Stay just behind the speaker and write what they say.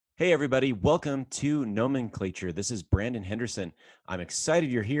Hey, everybody. Welcome to Nomenclature. This is Brandon Henderson. I'm excited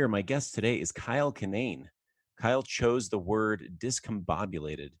you're here. My guest today is Kyle Kinane. Kyle chose the word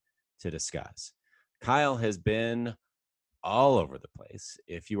discombobulated to discuss. Kyle has been all over the place.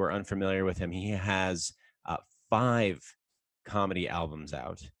 If you are unfamiliar with him, he has 5 comedy albums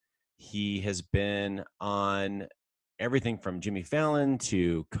out. He has been on everything from Jimmy Fallon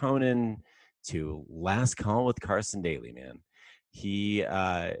to Conan to Last Call with Carson Daly, man. He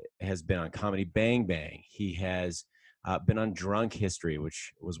has been on Comedy Bang Bang. He has been on Drunk History,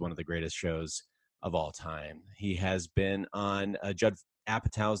 which was one of the greatest shows of all time. He has been on Judd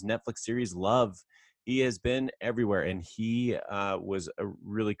Apatow's Netflix series Love. He has been everywhere, and he was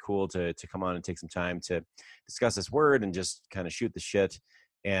really cool to come on and take some time to discuss this word and just kind of shoot the shit.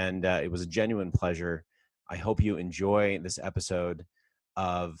 And it was a genuine pleasure. I hope you enjoy this episode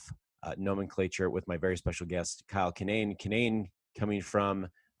of Nomenclature with my very special guest, Kyle Kinane. Kinane coming from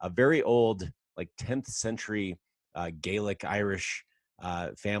a very old, like 10th century Gaelic Irish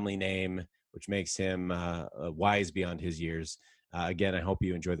family name, which makes him wise beyond his years. Again, I hope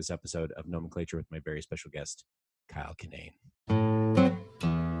you enjoy this episode of Nomenclature with my very special guest, Kyle Kinane.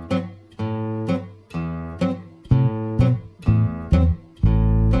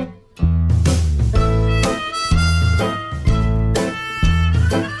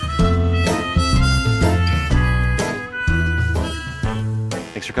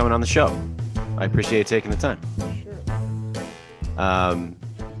 Thanks for coming on the show. I appreciate you taking the time. Sure.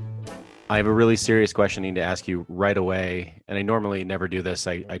 I have a really serious question I need to ask you right away. And I normally never do this.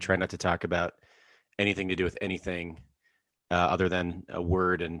 I try not to talk about anything to do with anything other than a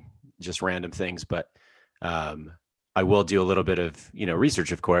word and just random things. But I will do a little bit of,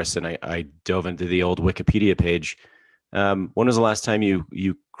 research, of course. And I dove into the old Wikipedia page. When was the last time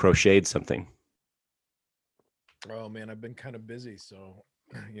you crocheted something? Oh man, I've been kind of busy, so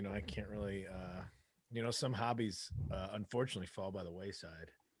I can't really. Some hobbies unfortunately fall by the wayside.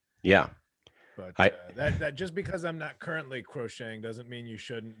 Yeah. But that just because I'm not currently crocheting doesn't mean you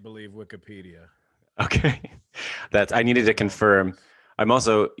shouldn't believe Wikipedia. Okay. I needed to confirm. I'm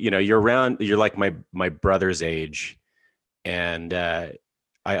also, you're like my brother's age. And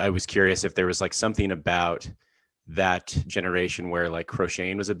I was curious if there was like something about that generation where like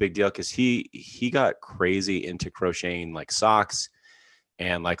crocheting was a big deal, because he got crazy into crocheting like socks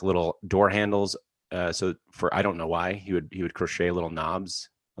and like little door handles. So for, I don't know why, he would crochet little knobs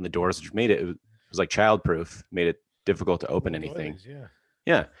on the doors, which made it was like childproof, made it difficult to open anything. Yeah.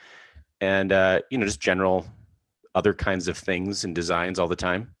 Yeah. And just general other kinds of things and designs all the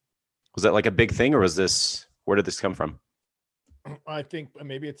time. Was that like a big thing, or where did this come from? I think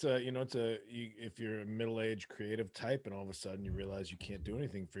maybe it's if you're a middle-aged creative type and all of a sudden you realize you can't do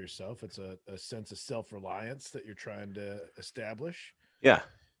anything for yourself, it's a sense of self-reliance that you're trying to establish. Yeah.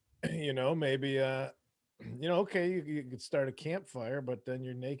 Maybe okay, you could start a campfire, but then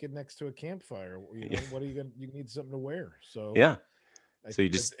you're naked next to a campfire. What are you gonna? You need something to wear. So yeah. So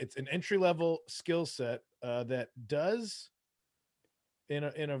it's an entry-level skill set that does, in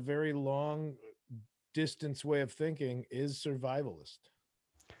a very long distance way of thinking, is survivalist.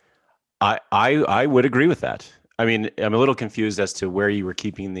 I would agree with that. I mean, I'm a little confused as to where you were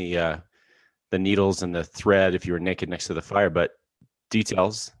keeping the needles and the thread if you were naked next to the fire, but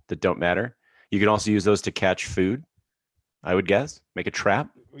details that don't matter. You can also use those to catch food, I would guess. Make a trap,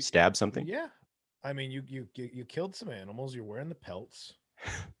 stab something. Yeah. I mean, you killed some animals, you're wearing the pelts,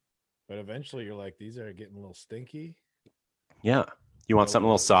 but eventually you're like, these are getting a little stinky. Yeah. You want something a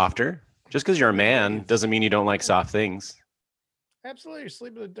little softer? Just because you're a man doesn't mean you don't like soft things. Absolutely. You're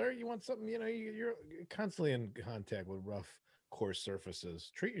sleeping in the dirt. You want something, you're constantly in contact with rough, coarse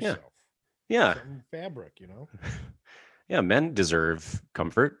surfaces. Treat yourself. Yeah. Some fabric, Yeah, men deserve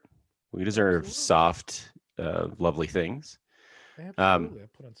comfort. We deserve soft, lovely things. Absolutely. I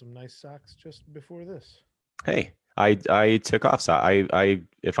put on some nice socks just before this. Hey, I took off socks. I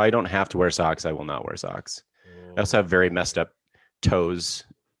if I don't have to wear socks, I will not wear socks. I also have very messed up toes,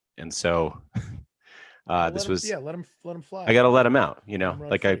 and so this was let them fly. I got to let them out.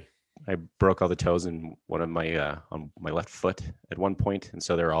 Like I broke all the toes in one of my on my left foot at one point, and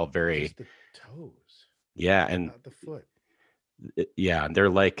so they're all very just the toes. Yeah, and not the foot. Yeah, they're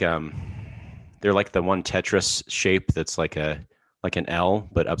like the one Tetris shape that's like an L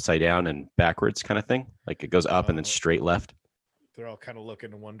but upside down and backwards kind of thing. Like it goes up and then straight left. They're all kind of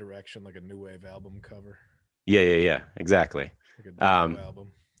looking in one direction, like a new wave album cover. Yeah, exactly. Like a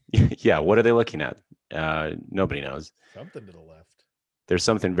album. Yeah, what are they looking at? Nobody knows. Something to the left. There's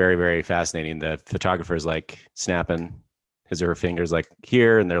something very, very fascinating. The photographer's like snapping his or her fingers like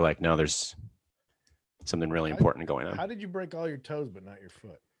here, and they're like, no, there's something really important going on. How did you break all your toes but not your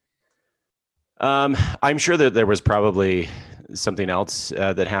foot? I'm sure that there was probably something else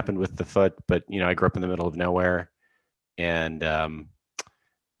that happened with the foot, but I grew up in the middle of nowhere, and it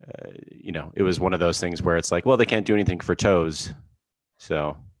was one of those things where it's like, well, they can't do anything for toes,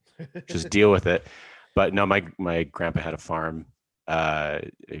 so just deal with it. But no, my grandpa had a farm. I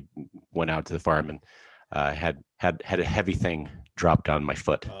went out to the farm and had a heavy thing dropped on my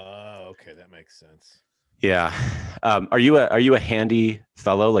foot. Oh, okay, that makes sense. Yeah. Are you a handy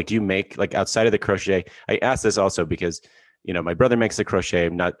fellow? Like, do you make, like, outside of the crochet? I asked this also because, my brother makes the crochet.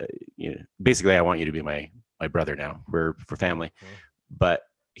 I'm not, basically I want you to be my brother now. We're family, Well, but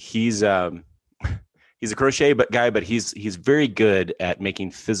he's he's a crochet guy, but he's very good at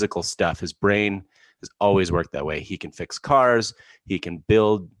making physical stuff. His brain has always worked that way. He can fix cars. He can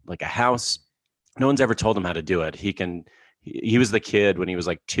build like a house. No one's ever told him how to do it. He was the kid when he was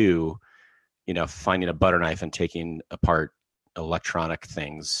like 2, finding a butter knife and taking apart electronic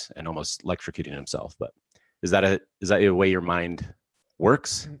things and almost electrocuting himself. But is that a way your mind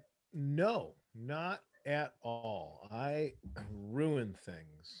works? no, not at all. I ruin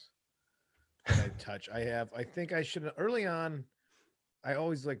things that I touch. I think I should early on. I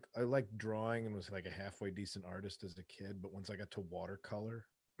liked drawing and was like a halfway decent artist as a kid. But once I got to watercolor,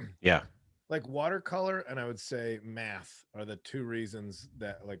 Yeah. like watercolor and I would say math are the two reasons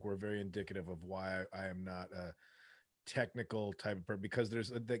that like were very indicative of why I am not a technical type of person because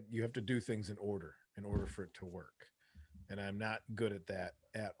you have to do things in order for it to work, and I'm not good at that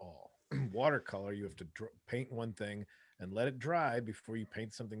at all. Watercolor, you have to paint one thing and let it dry before you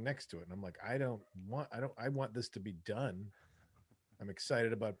paint something next to it, and I'm like, I want this to be done. I'm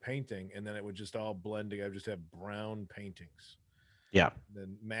excited about painting, and then it would just all blend together. I would just have brown paintings. Yeah.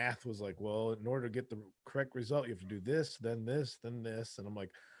 Then math was like, well, in order to get the correct result, you have to do this, then this, then this. And I'm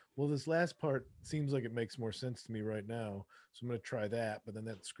like, well, this last part seems like it makes more sense to me right now. So I'm going to try that. But then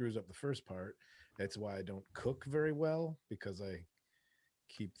that screws up the first part. That's why I don't cook very well because I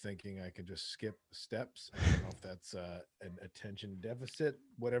keep thinking I could just skip steps. I don't know if that's an attention deficit,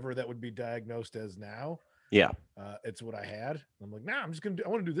 whatever that would be diagnosed as now. Yeah. It's what I had. I'm like, nah, I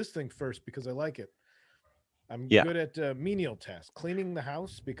want to do this thing first because I like it. I'm Yeah. good at menial tasks, cleaning the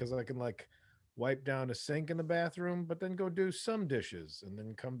house because I can like wipe down a sink in the bathroom, but then go do some dishes and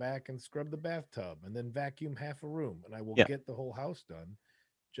then come back and scrub the bathtub and then vacuum half a room. And I will Yeah. get the whole house done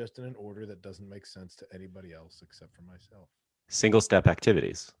just in an order that doesn't make sense to anybody else except for myself. Single step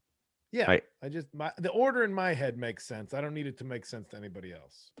activities. Yeah. I The order in my head makes sense. I don't need it to make sense to anybody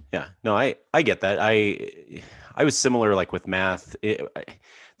else. Yeah. No, I get that. I was similar, like with math.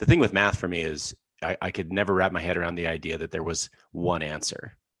 The thing with math for me is I could never wrap my head around the idea that there was one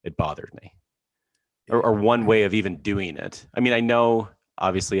answer. It bothered me. Or Yeah. one way of even doing it. I mean, I know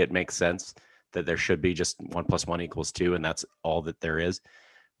obviously it makes sense that there should be just 1 + 1 = 2, and that's all that there is.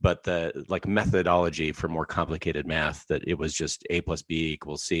 But the like methodology for more complicated math, that it was just A + B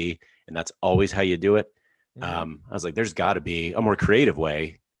 = C, and that's always how you do it. Mhm. I was like, there's got to be a more creative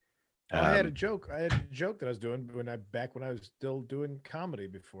way. Well, I had a Um, joke. I had a joke that I was doing when I was still doing comedy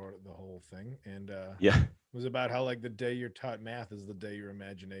before the whole thing, and yeah, it was about how like the day you're taught math is the day your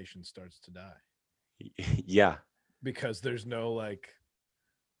imagination starts to die yeah, because there's no like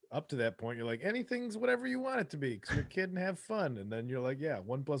up to that point you're like anything's whatever you want it to be because you're a kid and have fun, and then you're like, yeah,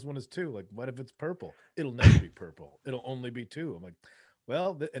 1 + 1 is 2. Like, what if it's purple? It'll never be purple. It'll only be 2. I'm like,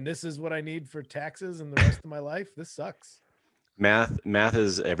 well, and this is what I need for taxes and the rest of my life. This sucks. math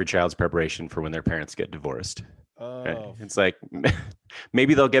is every child's preparation for when their parents get divorced. Right? Oh, It's like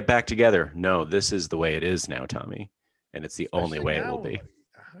maybe they'll get back together. No, this is the way it is now, Tommy, and it's the only especially way it will now, be. like,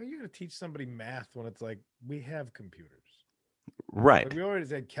 how are you going to teach somebody math when it's like we have computers? Like Right. we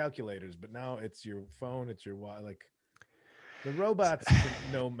always had calculators, but now it's your phone, it's your like the robots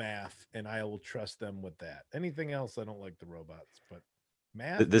can know math, and I will trust them with that. Anything else, I don't like the robots, but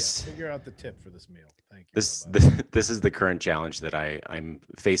math, yeah, This figure out the tip for this meal. Thank you, this robots. this, this is the current challenge that I'm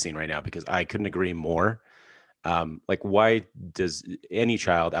facing right now, because I couldn't agree more. Like, why does any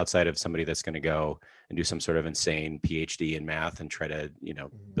child outside of somebody that's going to go and do some sort of insane PhD in math and try to,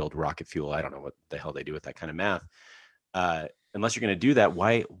 Mhm. build rocket fuel? I don't know what the hell they do with that kind of math. Unless you're going to do that,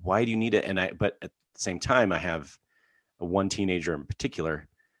 why do you need it? But at the same time, I have one teenager in particular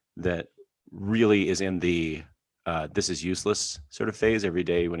that really is in the this is useless sort of phase every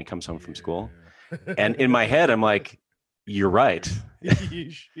day when he comes home from school. And in my head, I'm like, you're right.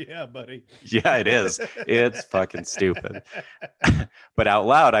 Yeah, buddy. Yeah, it is. It's fucking stupid. But out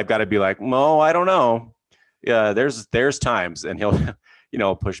loud, I've got to be like, no, I don't know. Yeah, there's times, and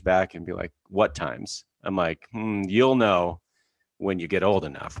he'll, push back and be like, what times? I'm like, you'll know when you get old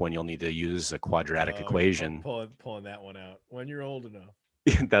enough, when you'll need to use a quadratic Oh, you're equation. pulling that one out when you're old enough.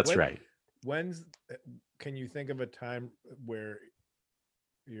 That's When right. When's can you think of a time where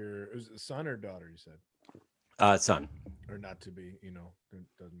your it was a son or daughter? You said, Son. or not to be, it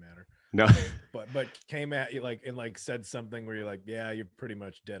doesn't matter. No. But came at you like and like said something where you're like, yeah, you're pretty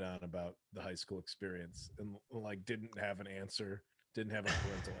much dead on about the high school experience, and like didn't have an answer, didn't have a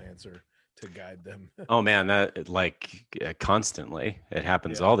parental answer to guide them. Oh man, that like constantly. It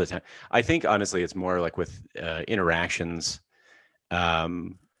happens Yeah. all the time. I think honestly, it's more like with interactions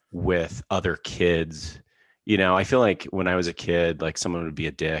um, with other kids. I feel like when I was a kid, like someone would be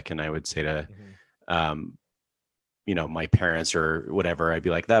a dick, and I would say to Mhm. um, my parents or whatever, I'd be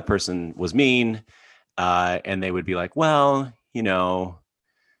like, that person was mean. And they would be like, well, you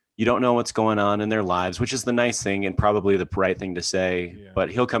don't know what's going on in their lives, which is the nice thing and probably the right thing to say. Yeah.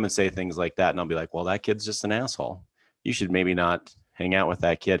 But he'll come and say things like that. And I'll be like, well, that kid's just an asshole. You should maybe not hang out with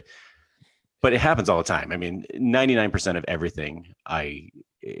that kid. But it happens all the time. I mean, 99% of everything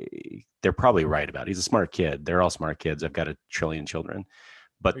they're probably right about. He's a smart kid. They're all smart kids. I've got a trillion children.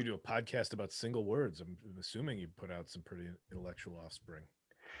 But You do a podcast about single words. I'm assuming you put out some pretty intellectual offspring.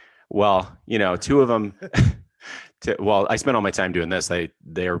 well, two of them. Well, I spend all my time doing this.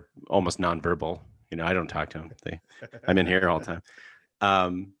 They're almost nonverbal. I don't talk to them. I'm in here all the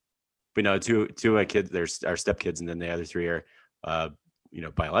time. But no, two of my kids, there's our stepkids, and then the other three are,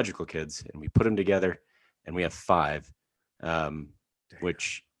 biological kids, and we put them together, and we have five.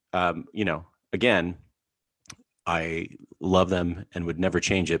 Which, again, I love them and would never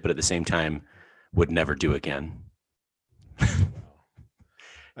change it, but at the same time, would never do again.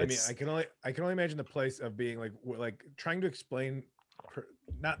 I mean, I can only imagine the place of being like trying to explain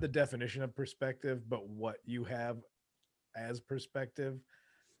not the definition of perspective, but what you have as perspective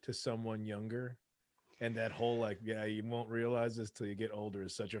to someone younger. And that whole like, yeah, you won't realize this till you get older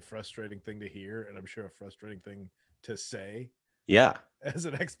is such a frustrating thing to hear, and I'm sure a frustrating thing to say Yeah. as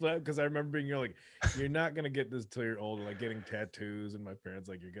an explanation. Because I remember being like, you're not gonna get this till you're older, like getting tattoos, and my parents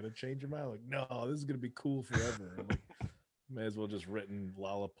like, you're gonna change your mind. I'm like, no, this is gonna be cool forever. I'm like, may as well just written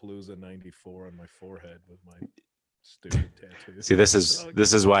Lollapalooza '94 on my forehead with my stupid tattoos. See, this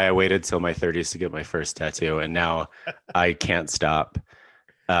is why I waited till my 30s to get my first tattoo, and now I can't stop.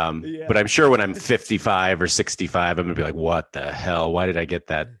 Yeah. But I'm sure when I'm 55 or 65, I'm gonna be like, what the hell? Why did I get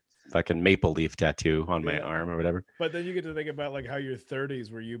that fucking maple leaf tattoo on my arm or whatever? But then you get to think about like how your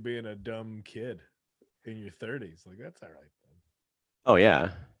 30s were you being a dumb kid in your 30s. Like that's all right. Oh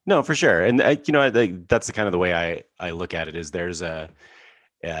yeah, no, for sure. And that's the kind of the way I look at it. Is there's a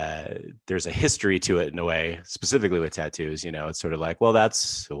history to it in a way, specifically with tattoos. It's sort of like, well,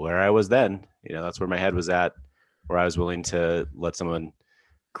 that's where I was then. That's where my head was at, where I was willing to let someone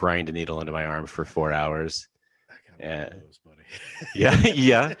grind a needle into my arm for 4 hours. Those, buddy. Yeah,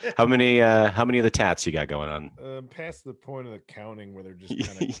 yeah. How many of the tats you got going on? Past the point of the counting where they're just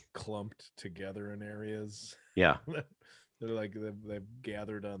kind of clumped together in areas. Yeah. They're like they've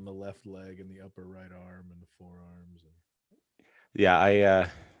gathered on the left leg and the upper right arm and the forearms. Yeah,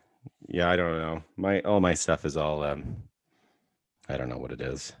 I don't know. All my stuff is all I don't know what it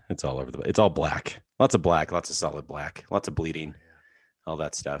is. It's all over it's all black. Lots of black, lots of solid black, lots of bleeding, all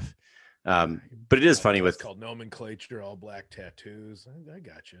that stuff. But it is funny with called nomenclature, all black tattoos. I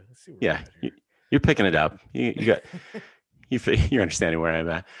got you. Let's see where you're picking it up. You got you're understanding where I'm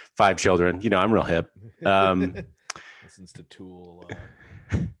at. 5 children. I'm real hip. Listens to Tool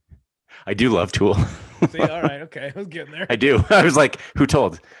a lot. I do love Tool. See, all right, okay, I was getting there. I do. I was like, who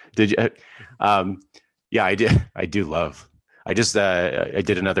told? Did you? Yeah, I did. I do love. I just I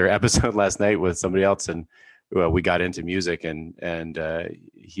did another episode last night with somebody else, and we got into music, and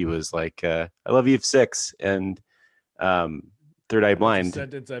he was like, "I love Eve 6 and Third Eye Blind." That's a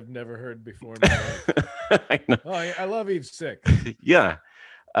sentence I've never heard before. In my life. I know. Oh, I love Eve 6. Yeah.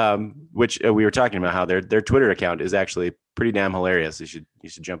 Which we were talking about how their Twitter account is actually pretty damn hilarious. You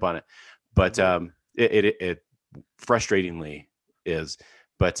should jump on it. But it frustratingly is.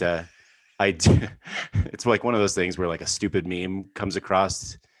 But it's like one of those things where like a stupid meme comes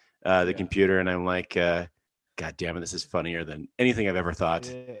across the computer, and I'm like, God damn it, this is funnier than anything I've ever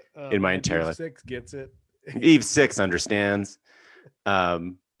thought in my entire life. Eve 6 gets it. Eve 6 understands.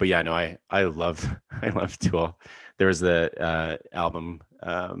 But yeah, no, I love Tool. There was the album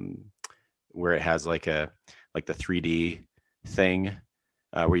where it has like the 3D thing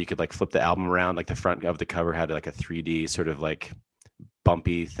where you could like flip the album around, like the front of the cover had like a 3D sort of like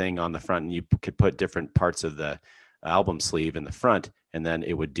bumpy thing on the front, and you could put different parts of the album sleeve in the front, and then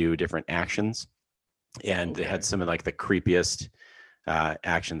it would do different actions. And they had some of like the creepiest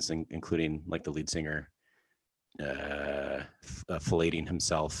actions, including like the lead singer filleting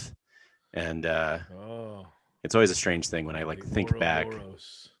himself, and it's always a strange thing when I like think back.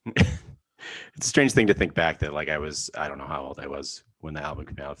 It's a strange thing to think back that like I don't know how old I was when the album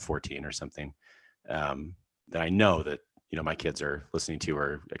came out, 14 or something. That I know that, my kids are listening to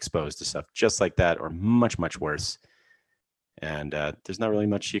or exposed to stuff just like that or much, much worse. And there's not really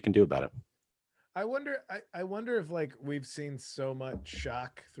much you can do about it. I wonder if like we've seen so much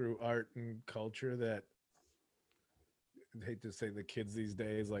shock through art and culture that I hate to say the kids these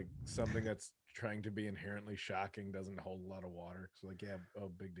days, like something that's trying to be inherently shocking doesn't hold a lot of water. So like, yeah,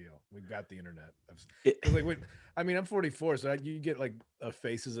 oh, big deal. We've got the internet. It Because like, I mean, I'm 44, so you get like a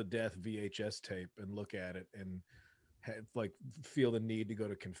Faces of Death VHS tape and look at it and like feel the need to go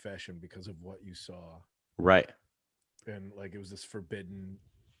to confession because of what you saw, right. and like it was this forbidden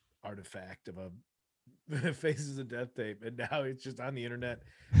artifact of a Faces of Death tape, and now it's just on the internet.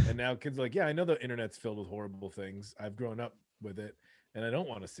 And now kids are like, yeah, I know the internet's filled with horrible things. I've grown up with it, and I don't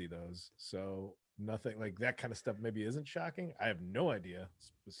want to see those. So nothing like that kind of stuff maybe isn't shocking. I have no idea.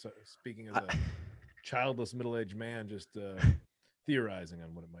 Speaking as I, a childless middle-aged man, just theorizing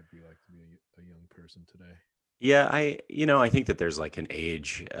on what it might be like to be a young person today. yeah, I think that there's like an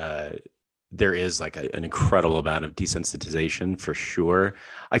age, there is like an incredible amount of desensitization for sure.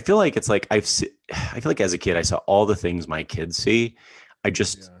 I feel like it's like I feel like as a kid, I saw all the things my kids see. I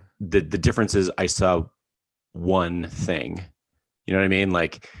just, Yeah. the difference is I saw one thing. You know what I mean?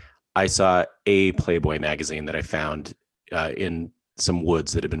 Like I saw a Playboy magazine that I found in some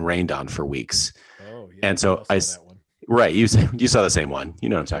woods that had been rained on for weeks. Oh yeah, And we so all saw that one. right, you saw the same one. You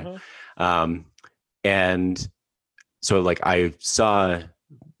know what I'm Uh-huh. talking. And so like I saw,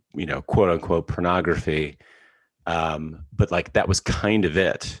 quote unquote pornography, but like that was kind of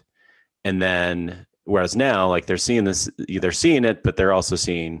it. And then whereas now, like they're seeing it, but they're also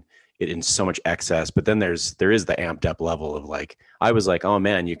seeing it in so much excess. But then there is the amped up level of like I was like, oh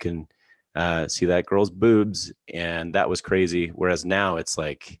man, you can see that girl's boobs, and that was crazy. Whereas now it's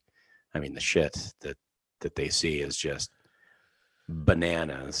like, I mean, the shit that they see is just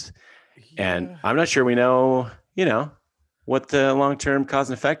bananas. And Yeah. I'm not sure we know, what the long term cause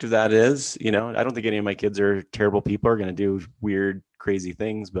and effect of that is. I don't think any of my kids are terrible people, are going to do weird, crazy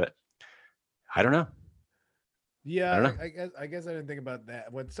things, but I don't know. I don't Yeah, know. I guess I didn't think about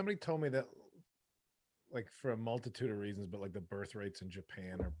that. When somebody told me that, like for a multitude of reasons, but like the birth rates in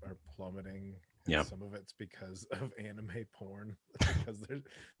Japan are plummeting, and Yeah. some of it's because of anime porn, because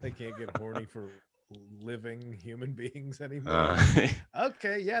they can't get horny for living human beings anymore. Uh,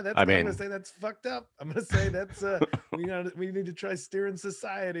 Okay, yeah, that's I I'm gonna mean, say that's fucked up. I'm gonna say that's we need to try steering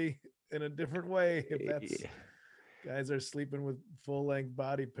society in a different way if that's guys are sleeping with full length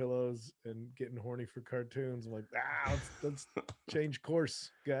body pillows and getting horny for cartoons. I'm like, let's change course,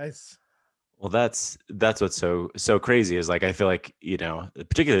 guys. well, that's what's so crazy is like I feel like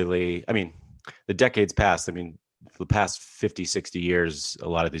particularly, I mean, the decades past. I mean, for the past 50, 60 years, a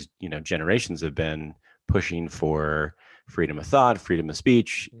lot of these generations have been pushing for freedom of thought, freedom of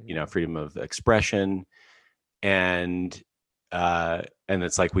speech, Mm-hmm. freedom of expression, and and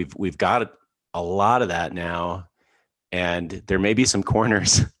it's like we've got a lot of that now, and there may be some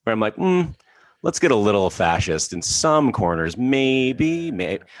corners where I'm like, let's get a little fascist in some corners, maybe.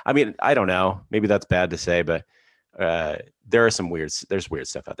 Yeah. I mean, I don't know. Maybe that's bad to say, but there are there's weird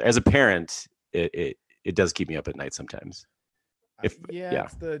stuff out there. As a parent, it does keep me up at night sometimes. If Yeah, yeah,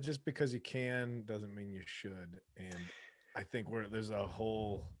 it's the just because you can doesn't mean you should. And I think there's a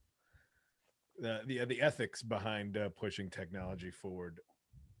whole the ethics behind pushing technology forward.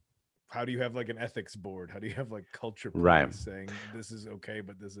 How do you have like an ethics board? How do you have like culture right. police saying this is okay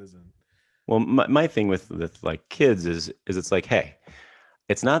but this isn't? Well, my thing with like kids is it's like, hey,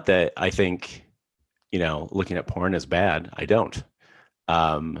 it's not that I think looking at porn is bad. I don't.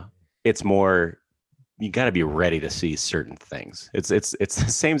 Um, it's more you got to be ready to see certain things. It's the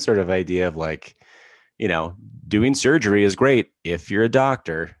same sort of idea of like, you know, doing surgery is great if you're a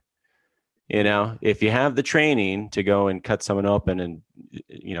doctor. Yeah. If you have the training to go and cut someone open and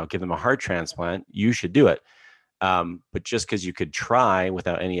give them a heart transplant, you should do it. But just because you could try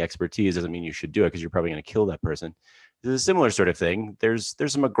without any expertise doesn't mean you should do it because you're probably going to kill that person. There's a similar sort of thing. There's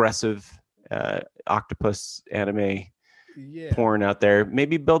some aggressive octopus anime Yeah. porn out there.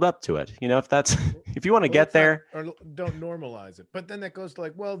 Maybe build up to it. If that's if you want to Well, get let's not there. or don't normalize it. But then that goes to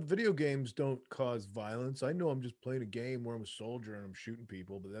like, well, video games don't cause violence. I know I'm just playing a game where I'm a soldier and I'm shooting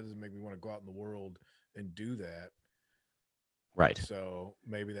people, but that doesn't make me want to go out in the world and do that. Right. So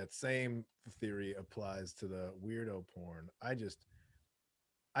maybe that same theory applies to the weirdo porn. I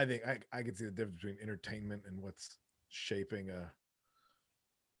think I can see the difference between entertainment and what's shaping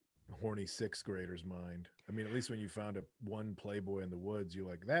horny sixth grader's mind. I mean, at least when you found a one Playboy in the woods, you're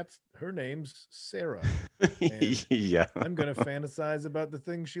like, that's her name's Sarah. And Yeah. I'm going to fantasize about the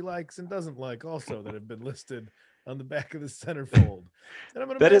things she likes and doesn't like also that have been listed on the back of the centerfold. And I'm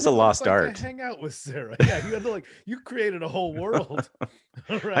going to That is a imagine what it's lost like to art. hang out with Sarah. Yeah, you had to like, you created a whole world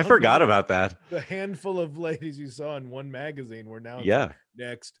I around forgot like about that. the handful of ladies you saw in one magazine where now it's like Yeah.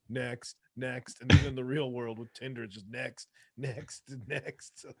 next, next, next. And even in the real world with Tinder, it's just next, next,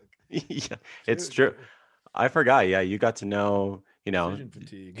 next. Like, Yeah, it's dude, true. I forgot. Yeah, you got to know, decision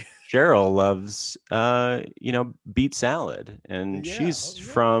fatigue. Cheryl loves beet salad, and Yeah. Oh, she's yeah.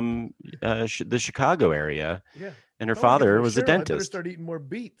 from the Chicago area, Yeah. and her Oh my goodness. father Well, was a Cheryl, I better dentist. start eating more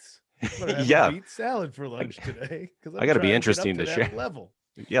beets. I'm going to have a Yeah. beet salad for I, lunch today because I I'm got to be trying to get up interesting to to that share. level.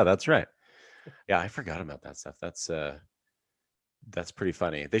 Yeah, that's right. Yeah, I forgot about that stuff. That's pretty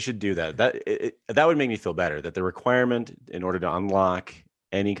funny. They should do that. That would make me feel better. That the requirement in order to unlock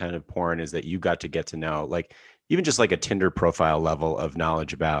any kind of porn is that you got to get to know, like, even just like a Tinder profile level of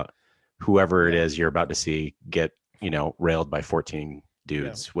knowledge about whoever it Yeah. is you're about to see get, railed by 14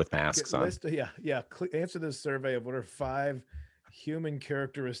 Yeah. dudes with Get masks on. list. Yeah. Yeah. Answer this survey of what are 5 human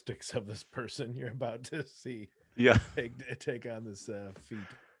characteristics of this person you're about to see Yeah. take on this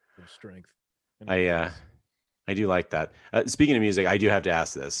feat of strength and I endurance. I do like that. Speaking of music, I do have to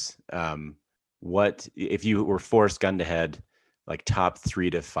ask this. What if you were forced gun to head, like top 3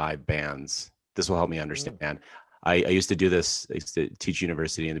 to 5 bands? This will help me Mm, understand. I used to do this. I used to teach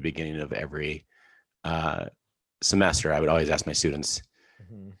university in the beginning of every uh, semester. I would always ask my students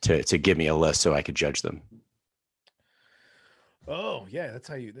mhm. to give me a list so I could judge them. Oh yeah, that's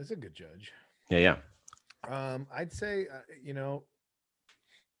how you. That's a good judge. Yeah, yeah, I'd say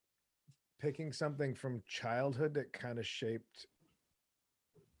picking something from childhood that kind of shaped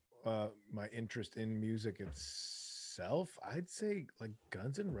my interest in music itself. I'd say like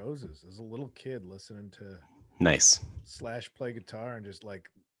Guns N' Roses. As a little kid, listening to nice. Slash play guitar and just like,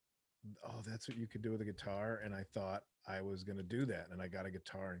 oh, that's what you could do with a guitar. And I thought I was going to do that. And I got a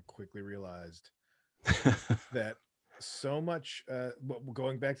guitar and quickly realized that so much,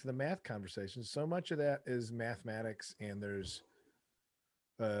 going back to the math conversation, so much of that is mathematics and there's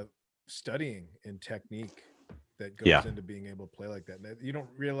uh, studying and technique that Yeah, goes into being able to play like that. And you don't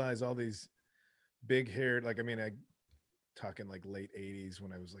realize all these big haired, like, I mean, I talking like late 80s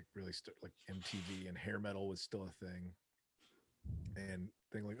when I was like really like MTV and hair metal was still a thing. And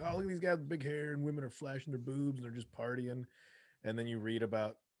thing like, oh, look at these guys with big hair and women are flashing their boobs and they're just partying. And then you read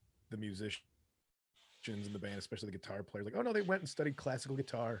about the musicians in the band, especially the guitar players, like, oh no, they went and studied classical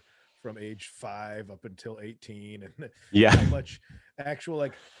guitar from age 5 up until 18 and yeah, how much actual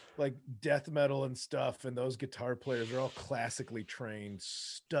like death metal and stuff and those guitar players are all classically trained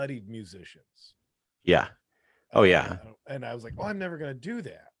studied musicians. yeah. Oh yeah. And I was like, oh, I'm never going to do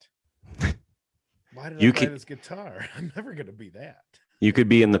that. Why did I You buy could this guitar? I'm never going to be that. you could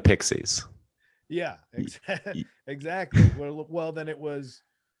be in the Pixies. Yeah, Y- y- exactly. Well, then it was.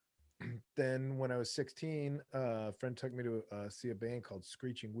 Then when I was 16, a friend took me to see a band called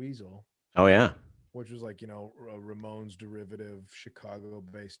Screeching Weasel, Oh yeah. which was like, a Ramones derivative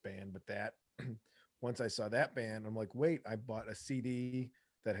Chicago-based band. But that once I saw that band, I'm like, wait, I bought a CD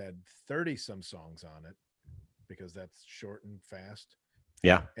that had 30 some songs on it because that's short and fast,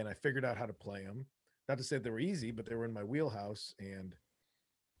 Yeah. and I figured out how to play them. Not to say they were easy, but they were in my wheelhouse, and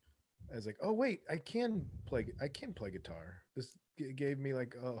I was like, oh wait, I can play guitar. This gave me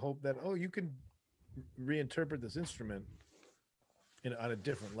like a hope that, oh, you can reinterpret this instrument on a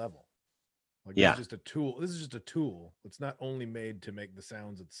different level. Like this is Yeah. just a tool. This is just a tool. It's not only made to make the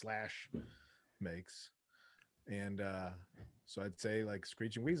sounds that Slash makes. And so I'd say like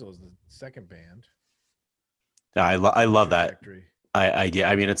Screeching Weasel is the second band. I love that. Trajectory. Yeah.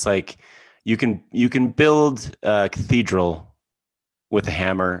 I mean, it's like you can build a cathedral with a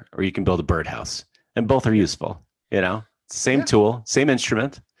hammer, or you can build a birdhouse, and both are Yeah. useful. Same Yeah. tool, same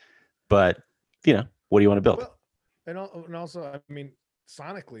instrument, but what do you want to build? Well, and also, I mean,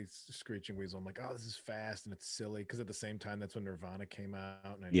 sonically, Screeching Weasel. I'm like, oh, this is fast and it's silly because at the same time, that's when Nirvana came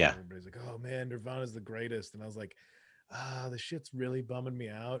out, and I know Yeah. everybody's like, oh man, Nirvana's the greatest, and I was like, the shit's really bumming me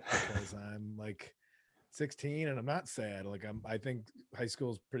out because I'm like 16 and I'm not sad. Like I think high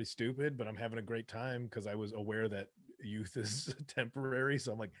school is pretty stupid, but I'm having a great time because I was aware that youth is temporary.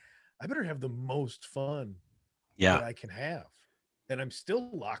 So I'm like, I better have the most fun that Yeah. I can have. And I'm still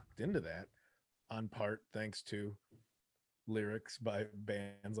locked into that on part thanks to lyrics by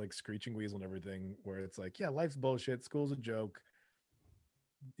bands like Screeching Weasel and everything, where it's like, yeah, life's bullshit, school's a joke.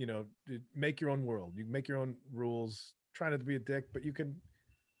 Make your own world. You make your own rules. Try not to be a dick, but you can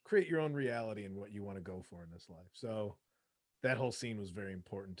create your own reality and what you want to go for in this life. So that whole scene was very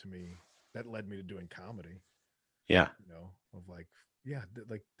important to me. That led me to doing comedy, Yeah. of like, yeah,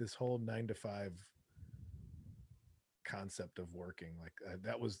 like this whole 9 to 5 concept of working. Like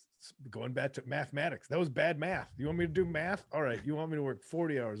that was going back to mathematics. That was bad math. You want me to do math? All right. You want me to work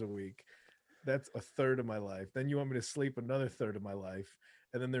 40 hours a week? That's a third of my life. Then you want me to sleep another third of my life.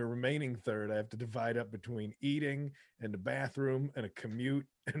 And then the remaining third, I have to divide up between eating and the bathroom and a commute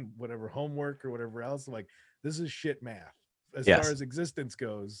and whatever homework or whatever else. I'm like, this is shit math. As far Yes. as existence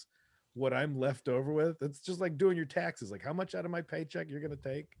goes, what I'm left over with, it's just like doing your taxes. Like, how much out of my paycheck you're going to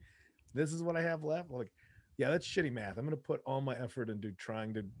take? This is what I have left. Like, yeah, that's shitty math. I'm going to put all my effort into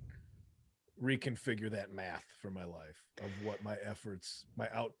trying to reconfigure that math for my life of what my efforts, my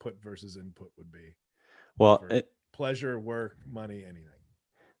output versus input would be Well, for pleasure, work, money, anything.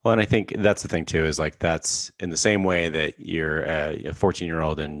 well, and I think that's the thing too, is like that's in the same way that you're a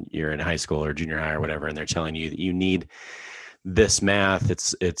 14-year-old and you're in high school or junior high or whatever, and they're telling you that you need this math.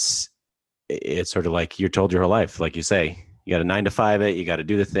 It's sort of like you're told your whole life, like you say, you got to 9 to 5 it, you got to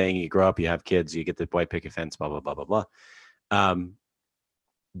do the thing, you grow up, you have kids, you get the white picket fence, blah, blah, blah, blah, blah.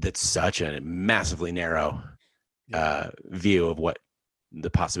 That's such a massively narrow view of what the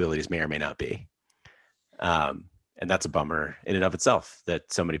possibilities may or may not be. And that's a bummer in and of itself, that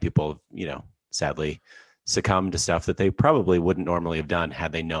so many people, sadly succumb to stuff that they probably wouldn't normally have done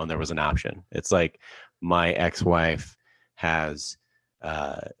had they known there was an option. It's like my ex-wife has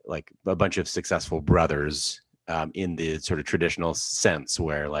like a bunch of successful brothers in the sort of traditional sense,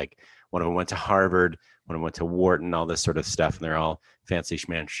 where like one of them went to Harvard, one of them went to Wharton, all this sort of stuff, and they're all fancy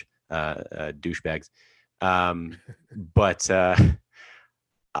schmanch douchebags. But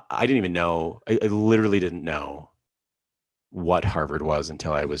I didn't even know. I literally didn't know what Harvard was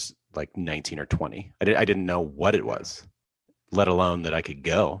until I was like 19 or 20. I didn't know what it was, let alone that I could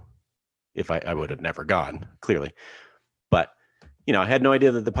go. If I would have never gone, clearly. But, I had no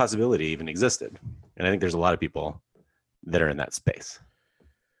idea that the possibility even existed. And I think there's a lot of people that are in that space.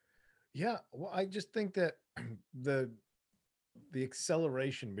 Yeah. Well, I just think that the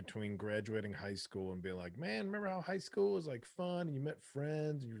acceleration between graduating high school and being like, man, remember how high school was like fun and you met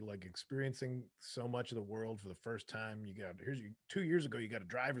friends and you're like experiencing so much of the world for the first time. Here's 2 years ago, you got a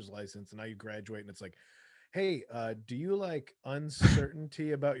driver's license and now you graduate and it's like, hey, do you like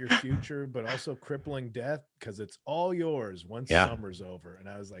uncertainty about your future, but also crippling death? Because it's all yours once summer's over. And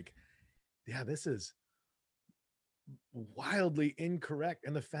I was like, yeah, this is wildly incorrect.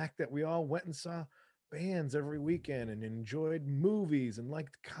 And the fact that we all went and saw bands every weekend and enjoyed movies and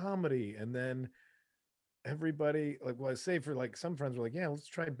liked comedy, and then everybody, like, well, I say for like some friends were like, yeah, let's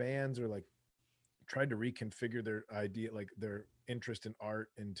try bands, or like tried to reconfigure their idea, like their interest in art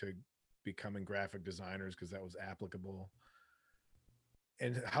into becoming graphic designers because that was applicable,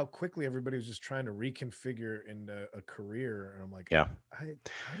 and how quickly everybody was just trying to reconfigure into a career. And I'm like, yeah, how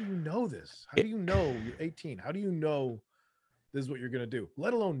do you know this? How do you know you're 18? How do you know this is what you're going to do,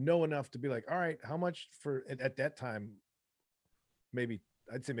 let alone know enough to be like, all right, how much for at that time? Maybe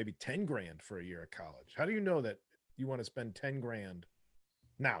I'd say maybe 10 grand for a year of college. How do you know that you want to spend 10 grand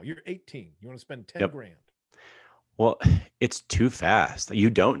now? You're 18. You want to spend 10 grand. Well, it's too fast. You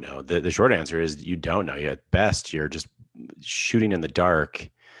don't know. The short answer is you don't know. At best, you're just shooting in the dark.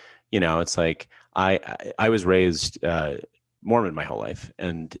 It's like I was raised Mormon my whole life,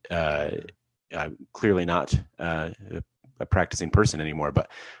 and I'm clearly not a practicing person anymore. But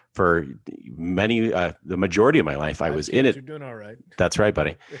for many, the majority of my life, I was in it. You're doing all right. That's right,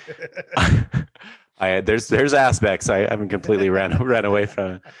 buddy. There's aspects I haven't completely ran away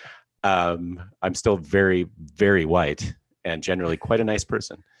from it. I'm still very, very white and generally quite a nice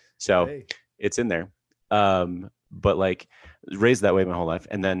person. So It's in there. But like raised that way my whole life.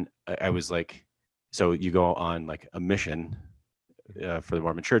 And then I was like, so you go on like a mission for the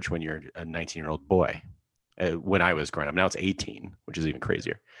Mormon church when you're a 19-year-old boy. When I was growing up, now it's 18, which is even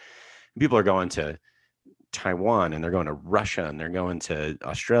crazier. People are going to Taiwan and they're going to Russia and they're going to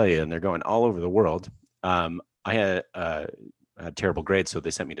Australia and they're going all over the world. I had terrible grades, so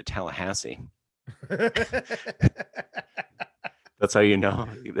they sent me to Tallahassee. That's how you know.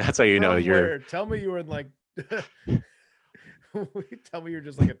 That's how you know you're. Tell me you were in like. Tell me you're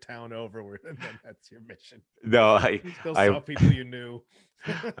just like a town over, and then that's your mission. No, you still saw people you knew.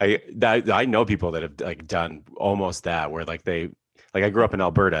 I know people that have like done almost that, where like I grew up in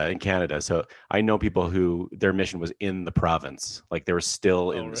Alberta in Canada, so I know people who their mission was in the province, like they were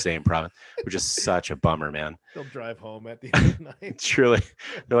still in the same province, which is such a bummer, man. They'll drive home at the end of the night. Truly,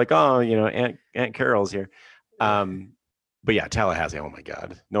 they're like, oh, Aunt Carol's here. but yeah, Tallahassee. Oh my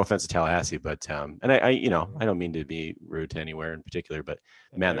God. No offense to Tallahassee, but and I I don't mean to be rude to anywhere in particular, but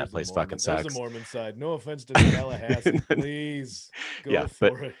man, that place fucking There's the sucks. Mormon side. No offense to Tallahassee. Please go Yeah,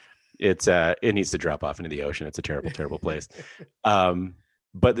 but for it. it needs to drop off into the ocean. It's a terrible, terrible place. Um,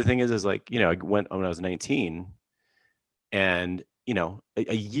 but the thing is like, I went when I was 19, and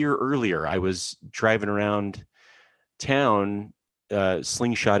a year earlier, I was driving around town,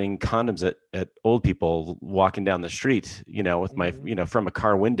 slingshotting condoms at old people walking down the street, with my, Mhm. from a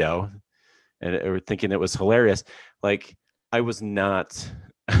car window, and or thinking it was hilarious. Like, I was not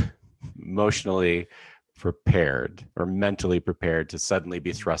emotionally prepared or mentally prepared to suddenly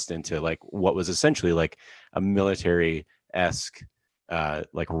be thrust into like what was essentially like a military esque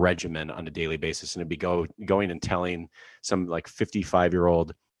like regimen on a daily basis, and to be going and telling some like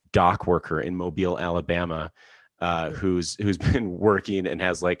 55-year-old dock worker in Mobile, Alabama, who's been working and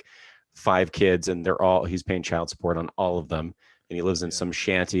has like 5 kids, and he's paying child support on all of them, and he lives in Yeah. some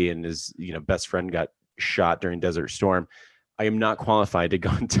shanty, and his best friend got shot during Desert Storm. I am not qualified to go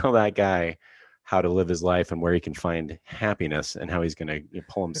and tell that guy how to live his life and where he can find happiness and how he's going to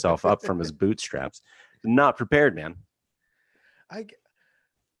pull himself up from his bootstraps. Not prepared, man. I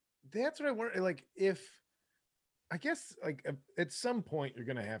that's what I wonder. Like, if I guess like at some point you're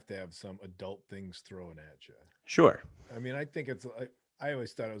gonna have to have some adult things thrown at you. Sure. I mean, I think it's I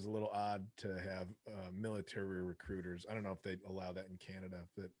always thought it was a little odd to have military recruiters. I don't know if they allow that in Canada,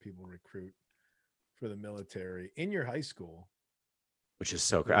 that people recruit for the military in your high school. Which is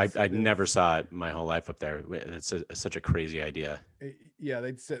so They'd I sit there, never saw it my whole life up there. It's such a crazy idea. yeah,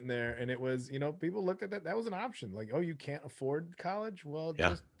 they'd sit in there, and it was, people looked at that. That was an option. Like, oh, you can't afford college? Well, Yeah.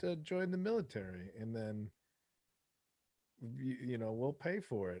 just join the military, and then we'll pay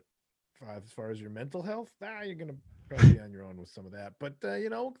for it. As far as your mental health, you're gonna probably be on your own with some of that. But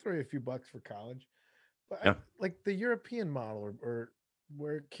we'll throw you a few bucks for college. But Yeah. like the European model, or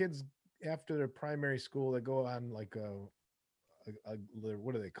where kids after their primary school they go on like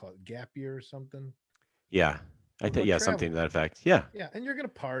what do they call it, gap year or something? Yeah. I They'll go think, yeah, something to travel. that effect. Yeah. Yeah, and you're gonna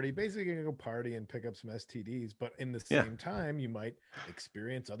party. Basically, you're gonna go party and pick up some STDs. But in the Yeah. same time, you might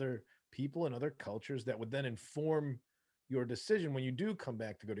experience other people and other cultures that would then inform your decision when you do come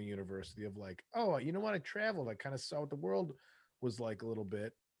back to go to university. Of like, oh, you know what? I traveled. I kind of saw what the world was like a little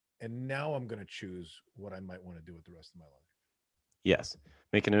bit, and now I'm gonna choose what I might want to do with the rest of my life. Yes.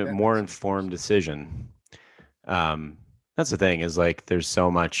 Making a That more makes much more informed sense. decision. That's the thing, is like there's so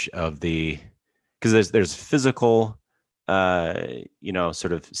much of the, because there's physical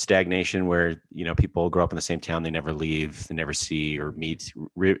sort of stagnation where people grow up in the same town, they never leave, they never see or meet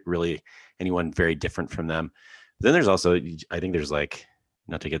really anyone very different from them. Then there's also, I think there's like,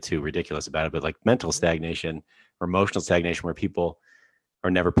 not to get too ridiculous about it, but like mental Mhm. stagnation or emotional stagnation, where people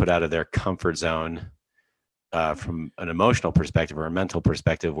are never put out of their comfort zone, from an emotional perspective or a mental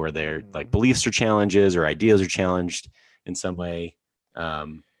perspective, where their like Mhm. beliefs are challenges or ideas are challenged in some way.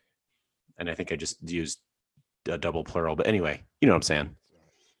 Um, and I think I just used a double plural, but anyway, you know what I'm saying? That's all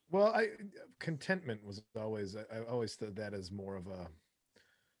right. Well, I contentment was always, I always thought that as more of a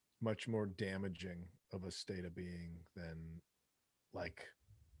much more damaging of a state of being than like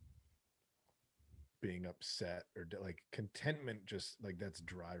being upset or like contentment. Just like that's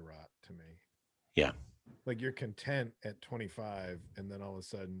dry rot to me. Yeah. Like you're content at 25, and then all of a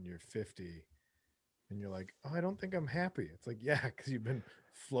sudden you're 50 and you're like, oh, I don't think I'm happy. It's like, yeah, because you've been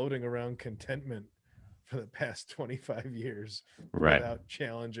floating around contentment for the past 25 years Right. without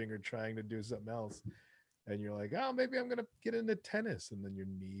challenging or trying to do something else. And you're like, oh, maybe I'm going to get into tennis. And then your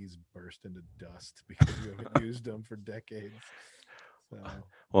knees burst into dust because you haven't used them for decades. So,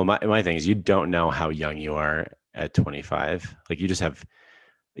 Well, my thing is, you don't know how young you are at 25. Like, you just have,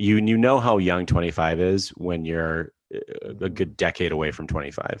 you know how young 25 is when you're a mhm. good decade away from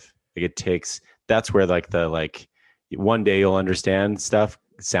 25. Like, it takes, that's where like the like one day you'll understand stuff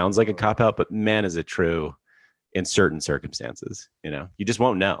sounds like a Oh, cop out, but man, is it true in certain circumstances. You just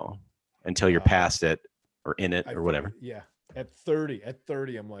won't know until you're I, past it or in it I or fully, whatever. yeah. At 30,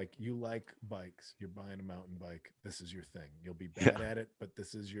 I'm like, you like bikes. You're buying a mountain bike. This is your thing. You'll be Yeah. bad at it, but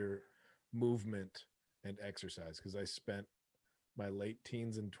this is your movement and exercise. Because I spent my late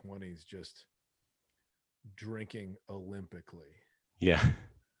teens and 20s just drinking Olympically Yeah.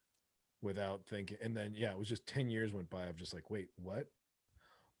 without thinking. And then, yeah, it was just 10 years went by of just like, wait, what?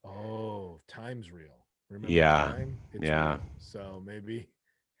 Oh, time's real. Remember Yeah. time? It's Yeah. real. So maybe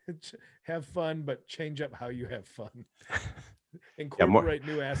have fun, but change up how you have fun. Yeah. Incorporate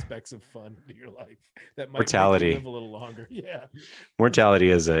new aspects of fun into your life that might make you live Mortality. a little longer. Yeah. Mortality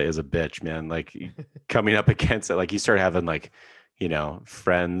is a bitch, man. Like, coming up against it, like you start having like,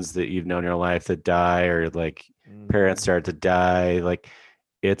 friends that you've known in your life that die, or like parents Hmm. start to die. Like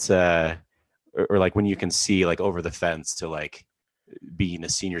it's or like when you can see like over the fence to like being a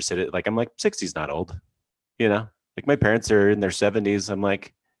senior citizen. Like I'm like 60's not old, you know. Like my parents are in their 70s. I'm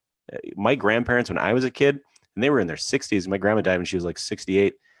like my grandparents when I was a kid and they were in their 60s. My grandma died when she was like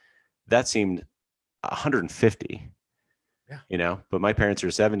 68. That seemed 150, Yeah. you know. But my parents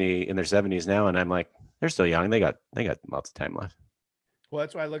are 70 in their 70s now, and I'm like, they're still young. They got lots of time left. Well,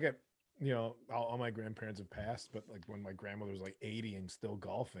 that's why I look at, all my grandparents have passed, but like when my grandmother was like 80 and still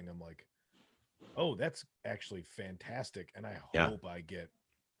golfing, I'm like, oh, that's actually fantastic. And I Yeah, hope I get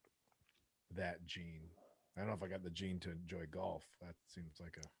that gene. I don't know if I got the gene to enjoy golf. That seems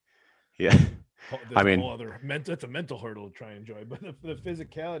like yeah. I there's a mean, whole other mental, it's a mental hurdle to try and enjoy. But the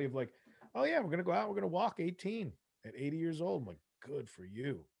physicality of like, oh yeah, we're gonna go out, we're gonna walk 18 at 80 years old. I'm like, good for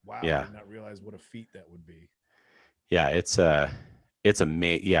you. Wow, I yeah, did not realize what a feat that would be. yeah. It's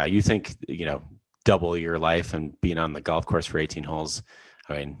amazing. Yeah, you think double your life and being on the golf course for 18 holes.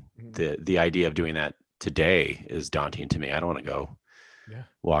 I mean, Mhm. the idea of doing that today is daunting to me. I don't want to go Yeah.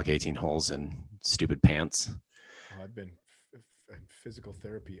 walk 18 holes in stupid pants. Oh, I've been in physical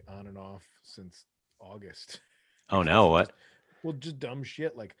therapy on and off since August Oh no, because of what? just, well, just dumb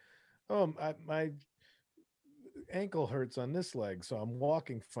shit like, oh, my ankle hurts on this leg, so I'm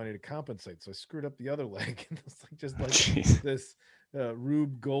walking funny to compensate. So I screwed up the other leg, and it's like just like Jeez. this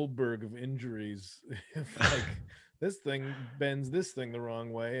Rube Goldberg of injuries. Like this thing bends this thing the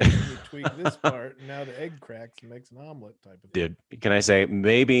wrong way, and then you tweak this part, and now the egg cracks and makes an omelet type of thing. Dude, can I say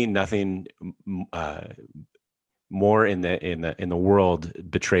maybe nothing uh, more in the world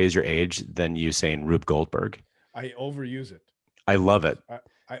betrays your age than you saying Rube Goldberg. I overuse it. I love it.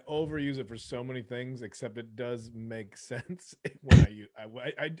 I overuse it for so many things, except it does make sense when I use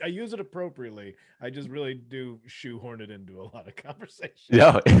I use it appropriately. I just really do shoehorn it into a lot of conversation.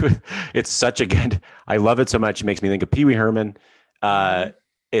 No, it's such a good. I love it so much. It makes me think of Pee Wee Herman. Uh, Hmm.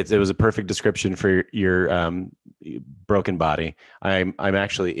 it was a perfect description for your broken body. I'm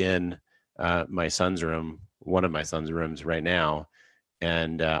actually in my son's room, one of my son's rooms right now,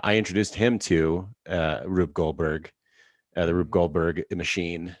 and I introduced him to Rube Goldberg, the Rube Hmm. Goldberg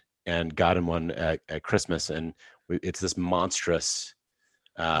machine, and got him one at Christmas, and it's this monstrous,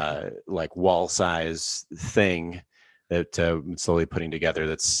 like wall size thing that slowly putting together.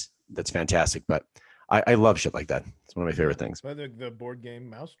 That's fantastic. But I love shit like that. It's one of my Yeah, favorite things. but the board game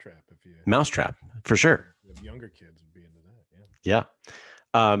Mousetrap, if you Mousetrap for sure. if younger kids would be into that. Yeah.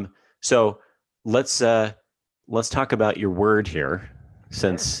 Yeah. So let's let's talk about your word here,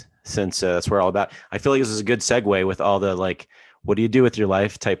 Sure. since that's where we're all about. I feel like this is a good segue with all the like, what do you do with your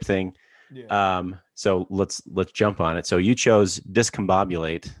life type thing. Yeah. So let's jump on it. So you chose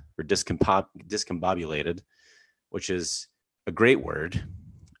discombobulate or discombobulated, which is a great word.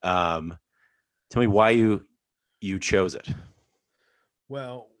 Um, Tell me why you chose it.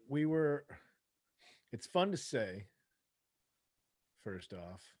 Well, we were. It's fun to say. First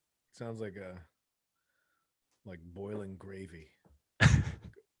off, it sounds like boiling gravy,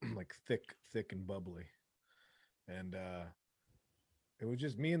 like thick and bubbly, and it was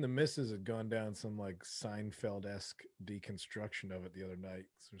just me and the missus had gone down some like Seinfeld esque deconstruction of it the other night.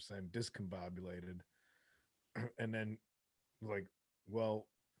 So we're saying discombobulated, and then like, well,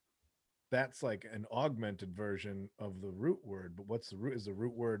 that's like an augmented version of the root word. But what's the root? Is the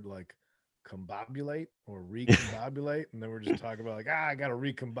root word like combobulate or recombobulate? And then we're just talking about like, I got to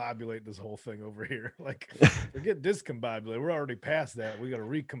recombobulate this whole thing over here. Like, forget discombobulate. We're already past that. We got to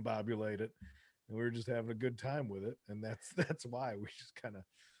recombobulate it. And we were just having a good time with it. And that's why we just kind of,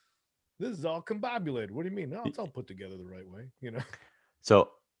 this is all combobulated. What do you mean? No, it's all put together the right way, you know? So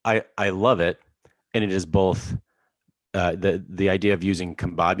I love it, and it is both the idea of using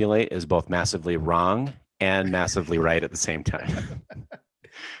combobulate is both massively wrong and massively right at the same time.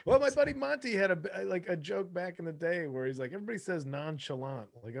 Well, my buddy Monty had a joke back in the day where he's like, everybody says nonchalant.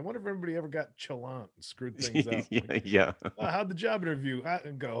 Like, I wonder if everybody ever got chalant and screwed things up. Like, Yeah. how'd the job interview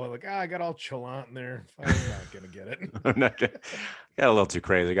go? Like, I got all chalant in there. I'm not gonna get it. I'm not got a little too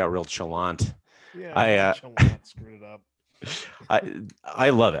crazy. I got real chalant. Yeah, I nonchalant screwed it up. I I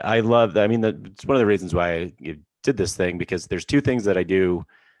love it. I love that. I mean, it's one of the reasons why I did this thing, because there's two things that I do.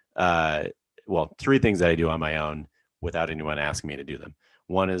 Uh, well, three things that I do on my own without anyone asking me to do them.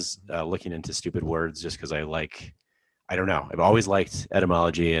 One is looking into stupid words, just because I like. I don't know. I've always liked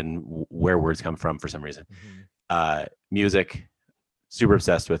etymology and where words come from for some reason. Mhm. Music, super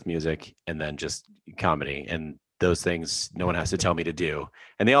obsessed with music, and then just comedy, and those things no one has to tell me to do,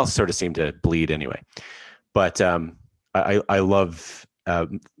 and they all sort of seem to bleed anyway. But I love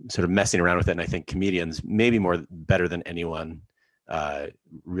sort of messing around with it, and I think comedians maybe more better than anyone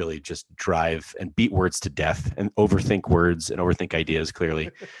really just drive and beat words to death and overthink words and overthink ideas clearly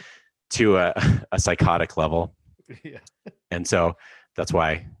to a psychotic level. Yeah. And so that's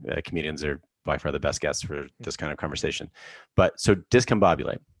why comedians are by far the best guests for this kind of conversation. But so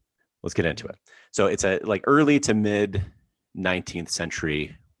discombobulate, let's get into it. So it's a like early to mid 19th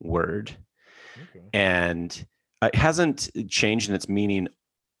century word. Okay. And it hasn't changed in its meaning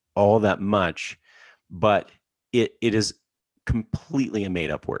all that much, but it is completely a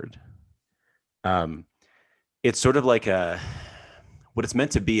made up word. It's sort of like what it's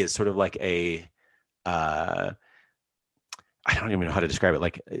meant to be is sort of like I don't even know how to describe it.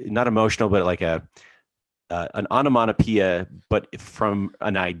 Like not emotional, but like an onomatopoeia, but from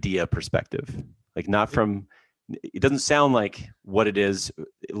an idea perspective, like not from, it doesn't sound like what it is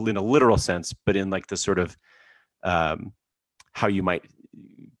in a literal sense, but in like the sort of how you might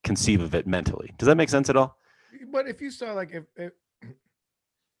conceive of it mentally. Does that make sense at all? But if you saw like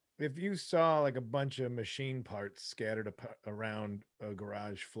if you saw like a bunch of machine parts scattered around a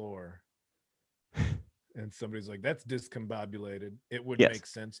garage floor, and somebody's like, "That's discombobulated," it would Yes. make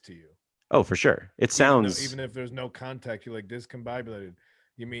sense to you. Oh, for sure. It sounds Even if there's no contact, you're like discombobulated.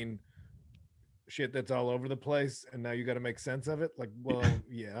 You mean shit that's all over the place, and now you got to make sense of it? Like, well,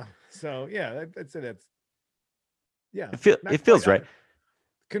 yeah. So yeah, I'd say that's yeah. it feels right.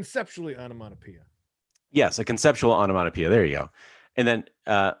 Conceptually onomatopoeia. Yes, a conceptual onomatopoeia. There you go. And then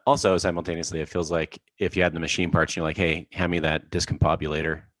also simultaneously, it feels like if you had the machine parts, you're like, hey, hand me that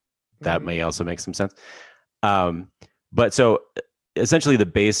discombobulator. That may also make some sense. But so essentially the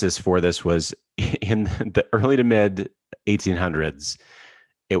basis for this was in the early to mid 1800s,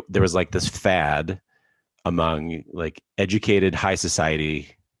 there was like this fad among like educated high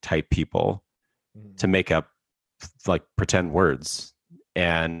society type people to make up like pretend words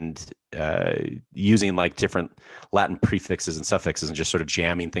and using like different Latin prefixes and suffixes and just sort of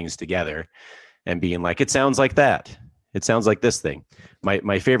jamming things together and being like, it sounds like that. It sounds like this thing.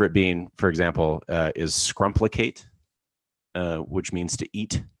 My favorite being, for example, is scrumplicate, which means to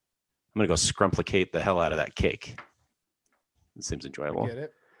eat. I'm going to go scrumplicate the hell out of that cake. It seems enjoyable.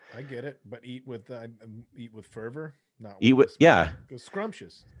 I get it. But eat with fervor, not eat with yeah. Go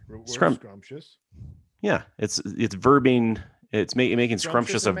scrumptious. Scrumptious. Yeah, it's verbing. It's making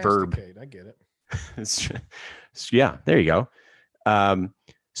scrumptious a verb. I get it. Yeah, there you go.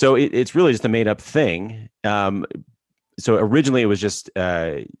 So it's really just a made up thing. So originally it was just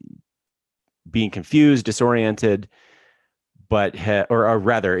being confused, disoriented, but or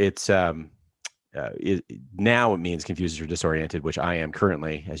rather, it's now it means confused or disoriented, which I am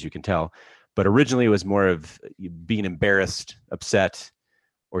currently, as you can tell. But originally it was more of being embarrassed, upset,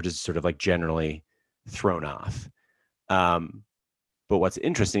 or just sort of like generally thrown off. But what's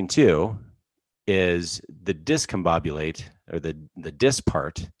interesting too is the discombobulate or the dis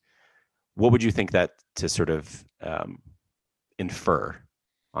part. What would you think that to sort of infer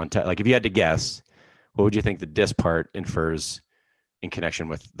on like if you had to guess, what would you think the dis part infers in connection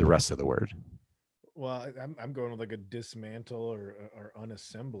with the rest of the word? Well, I'm going with like a dismantle or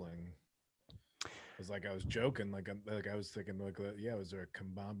unassembling. It's like I was joking, like I was thinking like yeah, was there a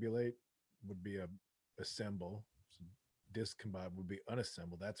combobulate would be a assemble, so discombobulate would be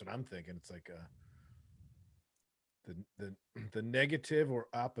unassembled. That's what I'm thinking. It's like the negative or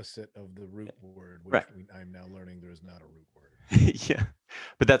opposite of the root word, which right. I'm now learning there is not a root word. Yeah,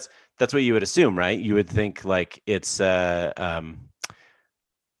 but that's what you would assume, right? You would think like it's like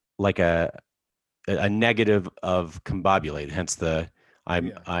a negative of combobulate. Hence the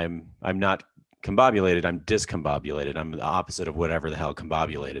I'm not combobulated. I'm discombobulated. I'm the opposite of whatever the hell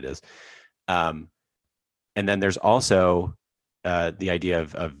combobulated is. And then there's also the idea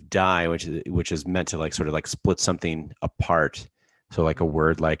of die, which is meant to like sort of like split something apart. So like a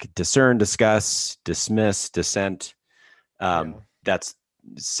word like discern, discuss, dismiss, dissent. That's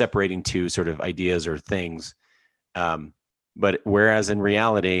separating two sort of ideas or things. But whereas in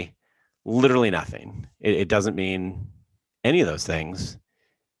reality, literally nothing. It doesn't mean any of those things.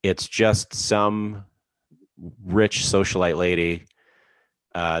 It's just some rich socialite lady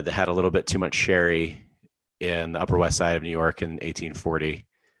that had a little bit too much sherry in the Upper West Side of New York in 1840,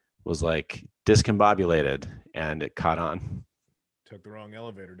 was like discombobulated, and it caught on. Took the wrong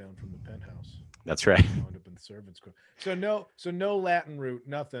elevator down from the penthouse. That's right. Wound up in the servants' quarters. So no Latin root,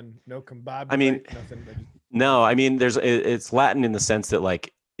 nothing, no combobulate. I mean, nothing. No, I mean, it's Latin in the sense that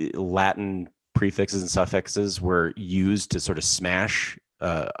like Latin prefixes and suffixes were used to sort of smash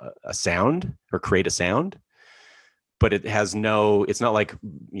a sound or create a sound, but it's not like,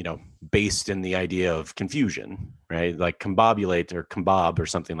 based in the idea of confusion, right? Like combobulate or combob or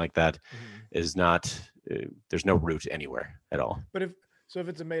something like that is not there's no root anywhere at all. But if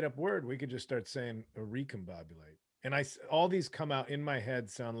it's a made up word, we could just start saying a recombobulate. And all these come out in my head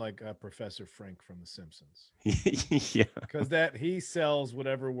sound like Professor Frank from The Simpsons. Yeah. Because that he sells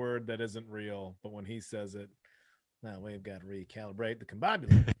whatever word that isn't real, but when he says it, now we've got to recalibrate the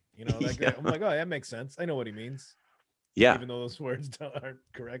combobulate. Yeah. I'm like, oh, that makes sense. I know what he means. Yeah. Even though those words aren't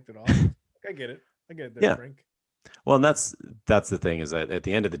correct at all. I get it. I get it there, Yeah. Frank. Well, and that's the thing, is that at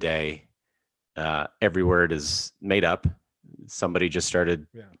the end of the day, every word is made up. Somebody just started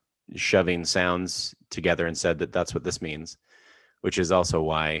shoving sounds together and said that that's what this means, which is also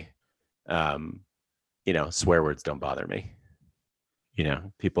why, swear words don't bother me.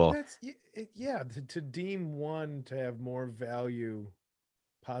 People. That's to deem one to have more value,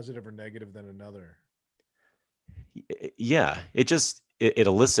 positive or negative, than another. Yeah, it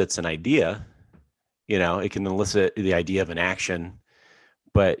elicits an idea. It can elicit the idea of an action,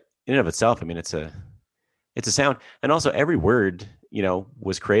 but in and of itself, I mean, it's a sound. And also every word,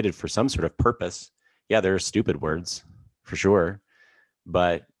 was created for some sort of purpose. Yeah, there are stupid words for sure.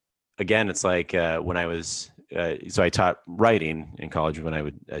 But again, it's like when I was, so I taught writing in college when I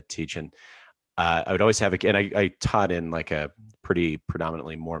would teach, and I would always have and I taught in like a pretty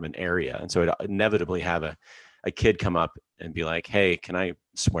predominantly Mormon area. And so I'd inevitably have a kid come up and be like, hey, can I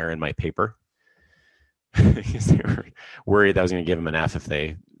swear in my paper? Because they were worried that I was going to give them an F if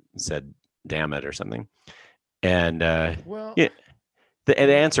they said damn it or something. And the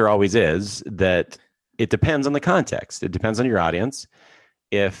answer always is that it depends on the context. It depends on your audience.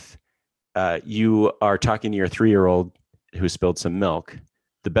 If you are talking to your 3-year-old who spilled some milk,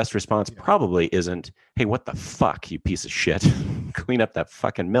 the best response probably isn't, hey, what the fuck, you piece of shit, clean up that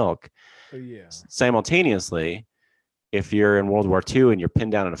fucking milk. Simultaneously, if you're in World War II and you're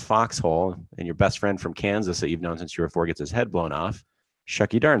pinned down in a foxhole and your best friend from Kansas that you've known since you were 4 gets his head blown off,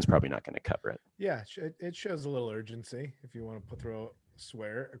 Shucky Darn's probably not going to cover it. Yeah, it shows a little urgency if you want to throw a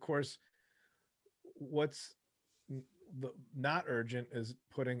swear. Of course, what's not urgent is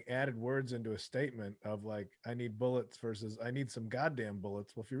putting added words into a statement of like, I need bullets versus I need some goddamn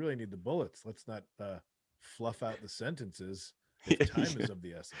bullets. Well, if you really need the bullets, let's not fluff out the sentences. Time is of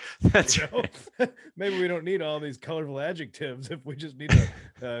the essence. That's right. Maybe we don't need all these colorful adjectives if we just need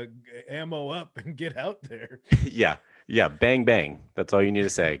to ammo up and get out there. Yeah. Bang, bang. That's all you need to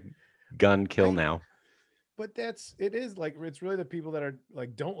say. Gun, kill now. But it is like, it's really the people that are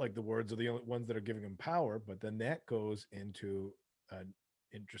like, don't like the words are the only ones that are giving them power. But then that goes into an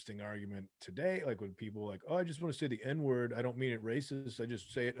interesting argument today. Like when people are like, oh, I just want to say the N word. I don't mean it racist. I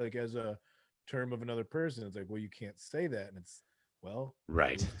just say it like as a term of another person. It's like, well, you can't say that. And it's, well,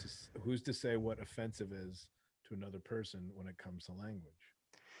 right. Who's to say what offensive is to another person when it comes to language?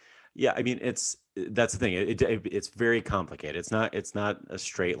 Yeah, I mean, that's the thing. It's very complicated. It's not a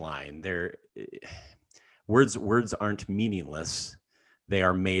straight line. Words aren't meaningless. They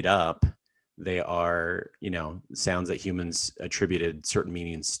are made up. They are, sounds that humans attributed certain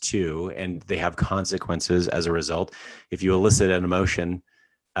meanings to, and they have consequences as a result. If you elicit an emotion,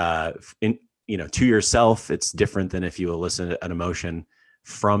 to yourself, it's different than if you elicit an emotion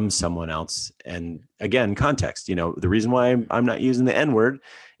from someone else. And again, context, the reason why I'm not using the N word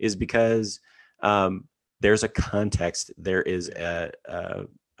is because there's a context. There is a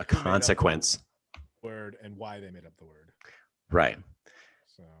consequence. Word and why they made up the word. Right.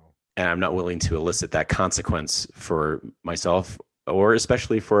 So, and I'm not willing to elicit that consequence for myself, or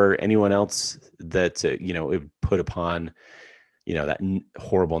especially for anyone else that, it put upon, that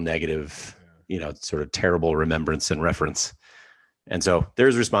horrible negative, sort of terrible remembrance and reference. And so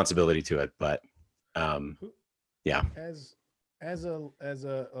there's responsibility to it, but yeah. As a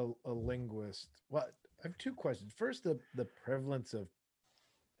linguist, well, I have 2 questions. First, the prevalence of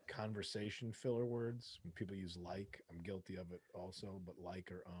conversation filler words when people use like. I'm guilty of it also, but like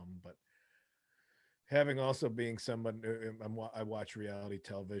or but having also being someone, I watch reality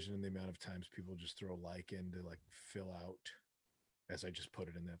television, and the amount of times people just throw like in to like fill out, as I just put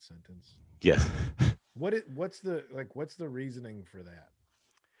it in that sentence. Yeah. What's the reasoning for that?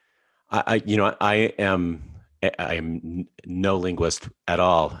 I am no linguist at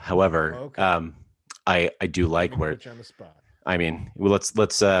all. However, I do like where. On the spot. I mean, well,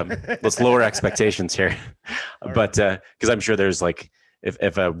 let's lower expectations here, but because I'm sure there's like,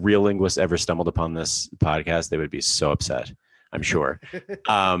 if a real linguist ever stumbled upon this podcast, they would be so upset, I'm sure.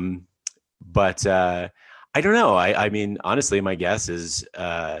 But I don't know. I mean, honestly, my guess is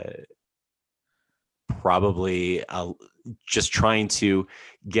probably just trying to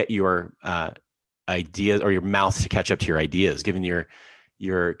get your ideas, or your mouth to catch up to your ideas, given your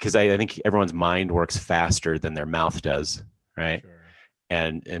because I think everyone's mind works faster than their mouth does. Right. Sure.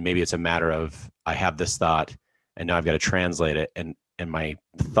 and maybe it's a matter of I have this thought and now I've got to translate it, and my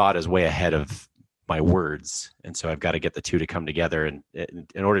thought is way ahead of my words, and so I've got to get the two to come together, and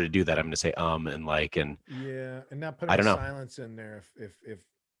in order to do that I'm going to say and like, and Yeah, and not putting I a don't know. silence in there. If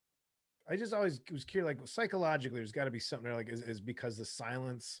I just always was curious, like psychologically, there's got to be something there, like is because the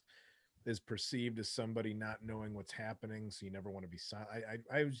silence is perceived as somebody not knowing what's happening, so you never want to be silent.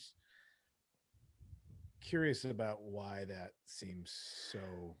 I was curious about why that seems so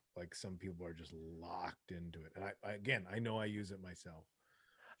like some people are just locked into it. And I again, I know I use it myself.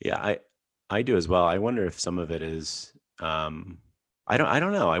 Yeah, I do as well. I wonder if some of it is I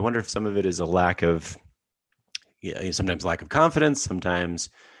don't know. I wonder if some of it is a lack of, yeah, sometimes lack of confidence, sometimes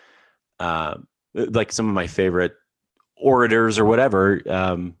uh, like some of my favorite orators or whatever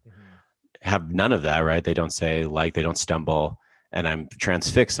Mhm. have none of that, right? They don't say like, they don't stumble, and I'm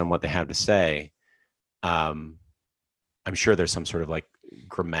transfixed on what they have to say. Um, I'm sure there's some sort of like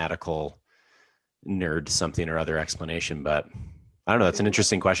grammatical nerd something or other explanation, but I don't know. I That's an think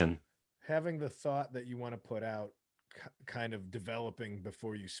interesting question. having the thought that you want to put out kind of developing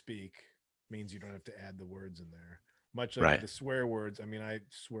before you speak means you don't have to add the words in there. Much like Right. the swear words. I mean, I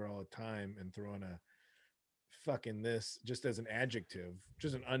swear all the time and throw in a fucking this just as an adjective,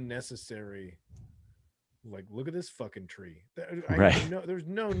 just an unnecessary, like, look at this fucking tree. I Right. know there's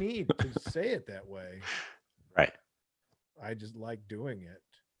no need to say it that way. Right. I just like doing it.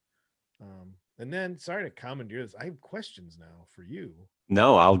 And then, sorry to commandeer this. I have questions now for you.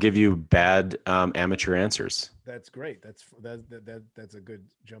 No, I'll give you bad amateur answers. That's great. That's a good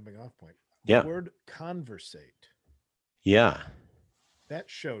jumping off point. The Yeah. word conversate Yeah. that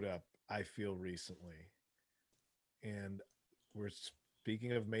showed up, I feel, recently, and we're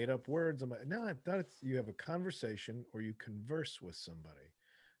speaking of made up words. I'm like, no, I thought it's you have a conversation or you converse with somebody.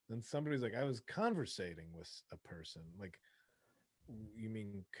 Then somebody's like, I was conversating with a person. Like, you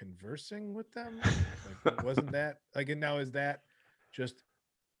mean conversing with them? Like, wasn't that like? And now is that just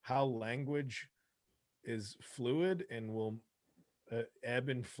how language is fluid and will ebb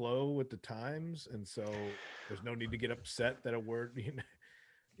and flow with the times, and so there's no need to get upset that a word,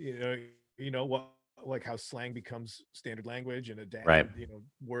 what, like how slang becomes standard language and adapt, Right. and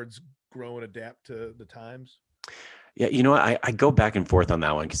words grow and adapt to the times. Yeah. You know what? I go back and forth on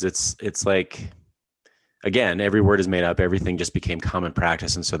that one because it's like, again, every word is made up. Everything just became common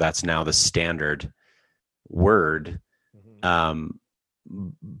practice. And so that's now the standard word. Mm-hmm. Um,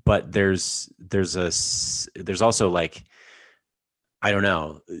 but there's also like, I don't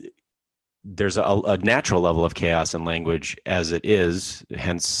know, there's a natural level of chaos in language as it is,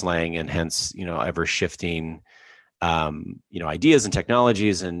 hence slang, and hence, ever shifting, ideas and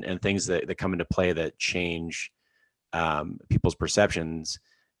technologies and things that come into play that change people's perceptions,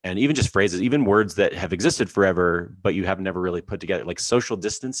 and even just phrases, even words that have existed forever, but you have never really put together, like social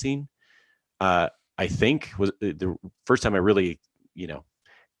distancing. Uh, I think was the first time I really, you know,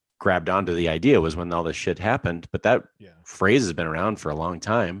 grabbed onto the idea was when all this shit happened. But that Yeah. phrase has been around for a long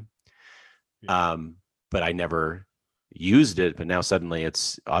time. Yeah. Um, but I never used it. But now suddenly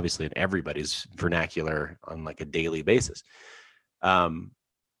it's obviously in everybody's vernacular on like a daily basis. Um,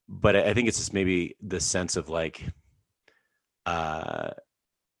 but I think it's just maybe the sense of like, uh,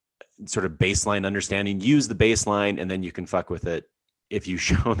 sort of baseline understanding. Use the baseline, and then you can fuck with it if you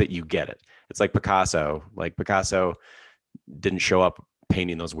show that you get it. It's like Picasso. Like Picasso didn't show up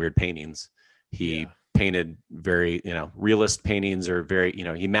painting those weird paintings. He Yeah. painted very, realist paintings, or very,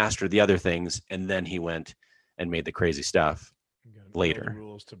 he mastered the other things, and then he went and made the crazy stuff You got to know the later.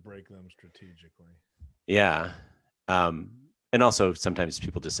 rules to break them strategically. Yeah. Um, and also sometimes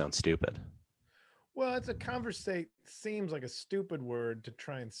people just sound stupid. Well, it's a conversate seems like a stupid word to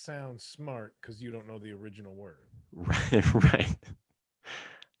try and sound smart because you don't know the original word. Right. Right.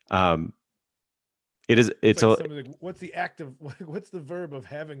 Um, it is, It's it's like a, something like, what's the act of, what's the verb of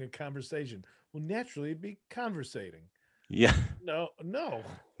having a conversation? Well, naturally, it'd be conversating. yeah, No, no,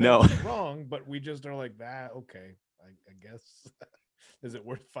 no, that's wrong. But we just are like that. Okay, I guess. Is it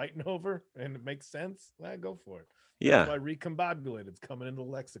worth fighting over? And it makes sense. Go for it. That's yeah. why recombobulated is coming into the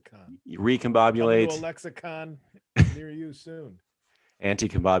lexicon. You Coming to a recombobulate, lexicon near you soon.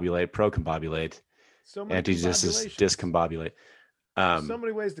 anti-combobulate, pro-combobulate, So many combobulations. discombobulate. So Um,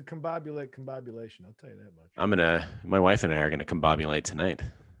 many ways to combobulate combobulation. I'll tell you that much. my wife and I are gonna combobulate tonight.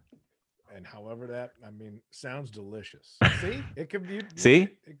 And however that, I mean, sounds delicious. See, it could be, See?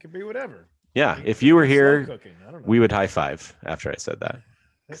 it could be whatever. Yeah, It if could you were be slow here, cooking. I don't we know. would high five after I said that,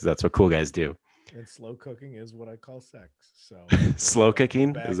 because that's what cool guys do. And slow cooking is what I call sex. So Slow we're cooking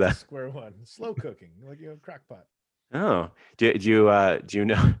is back to that? square one. Slow cooking, like crock pot. Oh, do you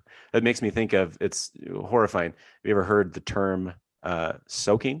know? That makes me think of, it's horrifying. Have you ever heard the term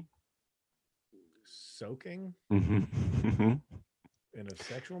Soaking. Soaking Mm-hmm. in a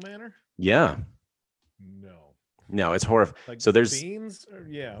sexual manner? Yeah. No. No, it's horrible. Like So there's beans? Or,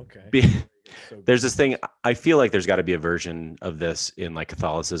 yeah, okay. be, So there's this thing. I feel like there's got to be a version of this in like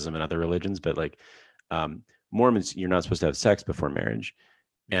Catholicism and other religions, but like Mormons, you're not supposed to have sex before marriage,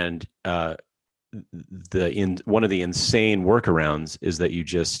 yeah. and one of the insane workarounds is that you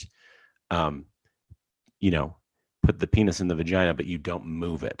just um, you know, put the penis in the vagina, but you don't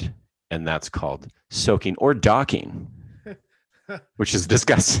move it, and that's called soaking or docking, which is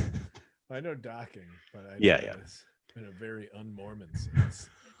disgusting. I know docking, but I Yeah, know yeah. that is in a very un-Mormon sense.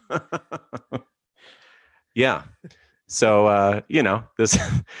 Yeah. So this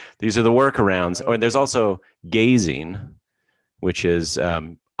these are the workarounds. Oh, and there's Okay. also gazing, which is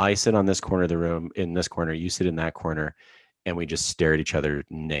I sit on this corner of the room, in this corner, you sit in that corner, and we just stare at each other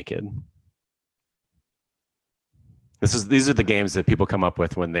naked. These are the games that people come up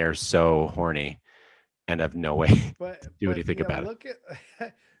with when they're so horny and have no way to do anything Yeah, about it. look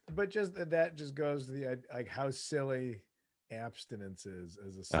at but just that just goes to the like how silly abstinence is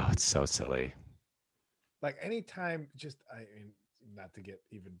as a Oh, it's so solution. silly. Like anytime, just I mean, not to get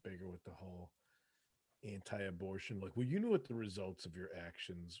even bigger with the whole anti-abortion. Like, well, you know what the results of your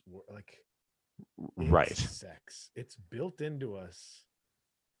actions were. Like, it's Right. sex. It's built into us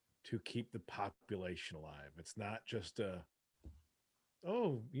to keep the population alive. It's not just a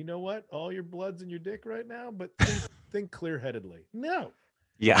oh, you know what? All your blood's in your dick right now, but think clear-headedly. No,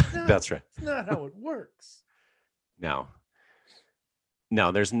 Yeah, no, that's right. it's not how it works. No.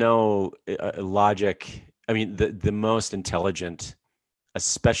 No, there's no logic. I mean, the most intelligent,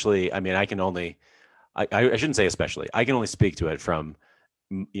 especially, I mean, I shouldn't say especially, I can only speak to it from,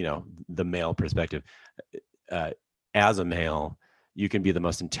 the male perspective. Uh, as a male, you can be the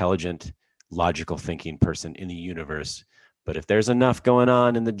most intelligent, logical thinking person in the universe. But if there's enough going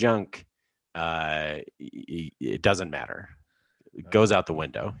on in the junk, it doesn't matter. It goes out the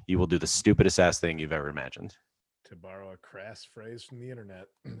window. You will do the stupidest ass thing you've ever imagined. To borrow a crass phrase from the internet,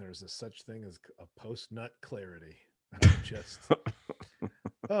 there's a such thing as a post-nut clarity. Just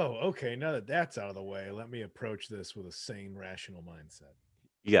oh, okay. Now that that's out of the way, let me approach this with a sane, rational mindset.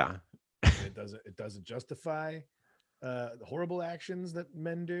 Yeah. It doesn't justify the horrible actions that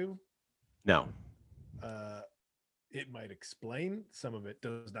men do. No. Uh, it might explain some of it.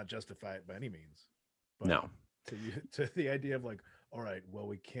 Does not justify it by any means. But No. to the idea of like, all right, well,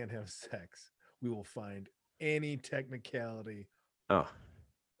 we can't have sex. We will find any technicality, Oh.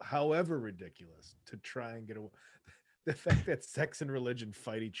 however ridiculous, to try and get away. The fact that sex and religion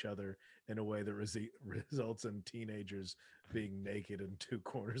fight each other in a way that results in teenagers being naked in two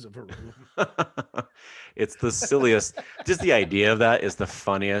corners of a room. It's the silliest. Just the idea of that is the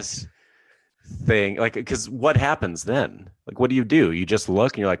funniest thing. Like, because what happens then? Like, what do? You just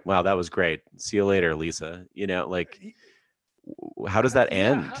look and you're like, wow, that was great. See you later, Lisa. Like, how does that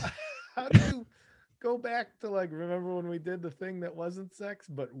Yeah. end? How do you go back to like remember when we did the thing that wasn't sex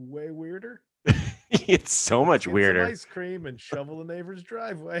but way weirder? It's so Let's much get some weirder. ice cream and shovel the neighbor's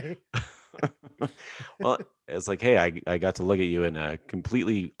driveway. Well, it's like, hey, I got to look at you in a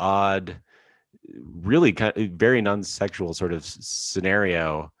completely odd, really kind of very non-sexual sort of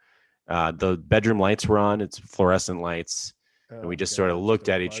scenario. The bedroom lights were on; it's fluorescent lights, and we Oh just sort of god, just looked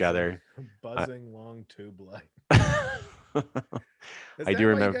a at each other. buzzing long tube light. Is I do that why you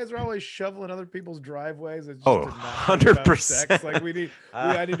remember. guys are always shoveling other people's driveways? It's just Oh, to not think about sex. 100%. Like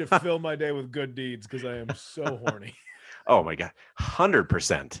I need to fill my day with good deeds because I am so horny. Oh my God,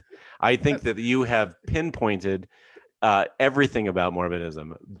 100%. I think that you have pinpointed everything about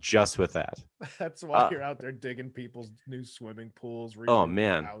Mormonism just with that. That's why you're out there digging people's new swimming pools, Oh reroofing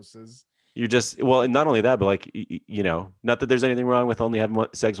man, houses. you're just, well, and not only that, but like, not that there's anything wrong with only having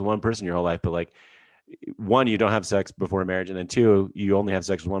sex with one person your whole life, but like, one, you don't have sex before marriage, and then two, you only have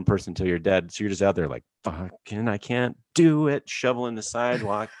sex with one person until you're dead. So you're just out there like, fucking, I can't do it, shoveling the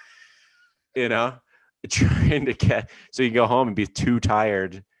sidewalk, you know, trying to get. So you can go home and be too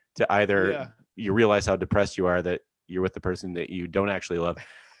tired to either Yeah. you realize how depressed you are that you're with the person that you don't actually love,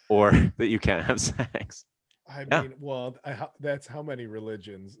 or that you can't have sex. I Yeah, mean, well, that's how many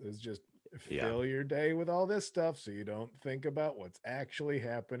religions is just yeah, fill your day with all this stuff so you don't think about what's actually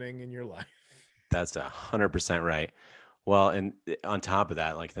happening in your life. that's 100% right. Well, and on top of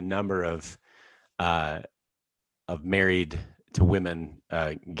that, like the number uh, of married to women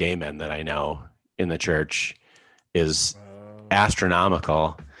gay men that I know in the church is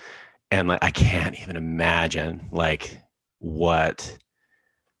astronomical, and like I can't even imagine like what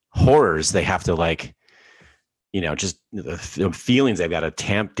horrors they have to like, just the feelings they've got to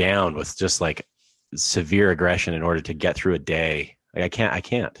tamp down with just like severe aggression in order to get through a day. Like I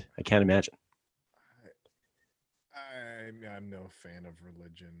can't imagine. I'm no fan of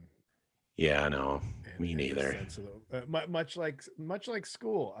religion Yeah, no, me in the neither. sense of much like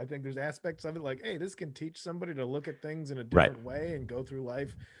school. I think there's aspects of it like, hey, this can teach somebody to look at things in a Right, different way and go through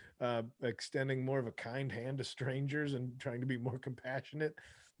life, extending more of a kind hand to strangers and trying to be more compassionate,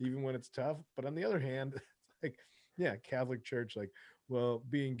 even when it's tough. But on the other hand, like, yeah, Catholic Church, like, well,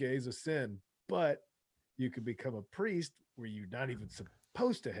 being gay is a sin, but you could become a priest where you're not even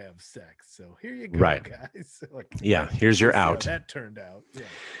supposed to have sex. So here you go, right. guys. Like, Yeah, hey, here's we'll your see how out. that turned out. Yeah.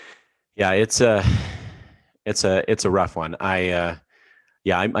 Yeah, it's a rough one. Yeah,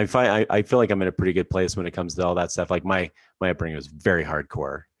 I'm fine. I feel like I'm in a pretty good place when it comes to all that stuff. Like my upbringing was very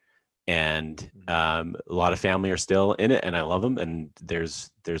hardcore, and a lot of family are still in it, and I love them. And there's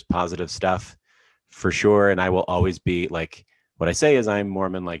positive stuff for sure. And I will always be like, what I say is I'm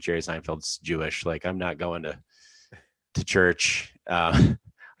Mormon, like Jerry Seinfeld's Jewish. Like I'm not going to church. I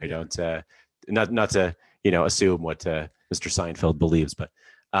Yeah. don't not to assume what Mr. Seinfeld believes, but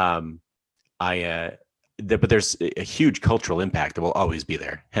um, but there's a huge cultural impact that will always be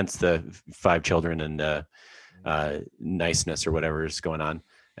there. Hence the five children and niceness or whatever is going on,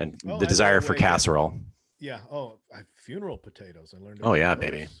 and Oh, the by desire the for way, casserole. yeah. Oh, funeral potatoes. I learned Oh about yeah,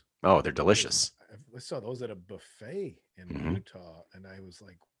 baby. those. Oh, they're Those delicious. I saw those at a buffet in Hmm. Utah, and I was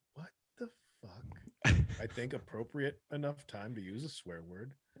like, "What the fuck?" I think appropriate enough time to use a swear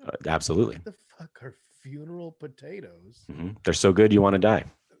word. What Absolutely. the fuck are funeral potatoes? They're so good you want to die.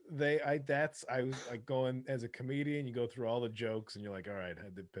 I was like going as a comedian, you go through all the jokes and you're like, all right,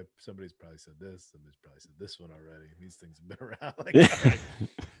 somebody's probably said this, somebody's probably said this one already. These things have been around. Like, all right.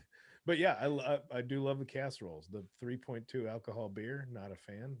 But yeah, I do love the casseroles. The 3.2 alcohol beer, not a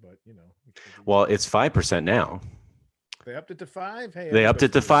fan, but Well, it's 5% now. they upped it to five. Hey, They upped it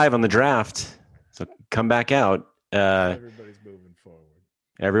everybody's to moving 5 on the forward. draft. So come back out. Everybody's moving forward.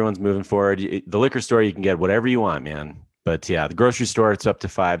 Everyone's moving forward. The liquor store, you can get whatever you want, man. But yeah, the grocery store, it's up to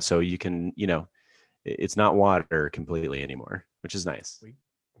 5. So you can, it's not water completely anymore, which is nice.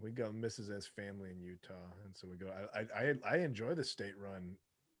 We go Mrs. S family in Utah, and so we go. I enjoy the state-run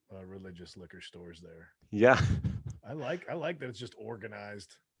religious liquor stores there. Yeah. I like that it's just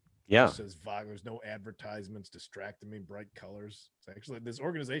organized. Yeah. Just says Vog. There's no advertisements distracting me. Bright colors. It's actually this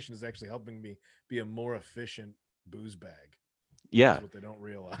organization is actually helping me be a more efficient booze bag. Yeah. That's what they don't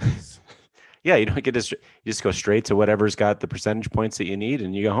realize. Yeah. You don't get to, you just go straight to whatever's got the percentage points that you need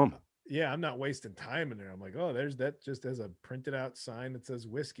and you go home. Yeah, I'm not wasting time in there. I'm like, oh, there's that just as a printed out sign that says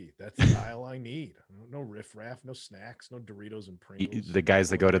whiskey. That's the aisle I need. No riffraff, no snacks, no Doritos and Pringles. The guys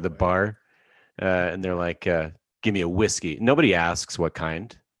that go Going to my the way. bar and they're like, give me a whiskey. Nobody asks what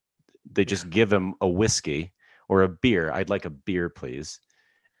kind. They Yeah. just give them a whiskey or a beer. I'd like a beer, please.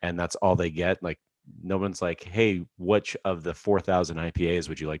 And that's all they get. Like, no one's like, hey, which of the 4,000 IPAs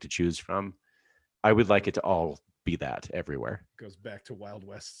would you like to choose from? I would like it to all be that everywhere. Goes back to Wild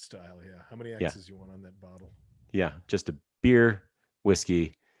West style. Yeah. How many Yeah. X's you want on that bottle? Yeah. Just a beer,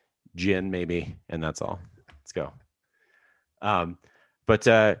 whiskey, gin, maybe. And that's all. Let's go. But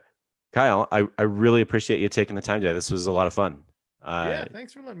Kyle, I really appreciate you taking the time today. This was a lot of fun. Yeah.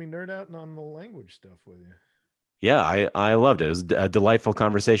 Thanks for letting me nerd out on the language stuff with you. Yeah, I loved it. It was a delightful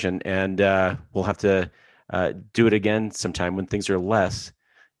conversation. And we'll have to do it again sometime when things are less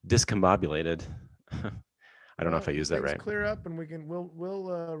discombobulated. I don't know Well, if I when used that things right. clear up and we'll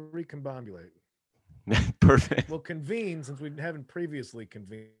recombobulate. Perfect. We'll convene since we haven't previously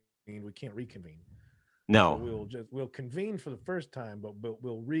convened. We can't reconvene. So No, we'll convene for the first time, but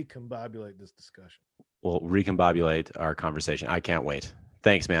we'll recombobulate this discussion. we'll recombobulate our conversation. I can't wait.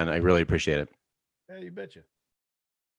 Thanks, man. I really appreciate it. Yeah, you betcha.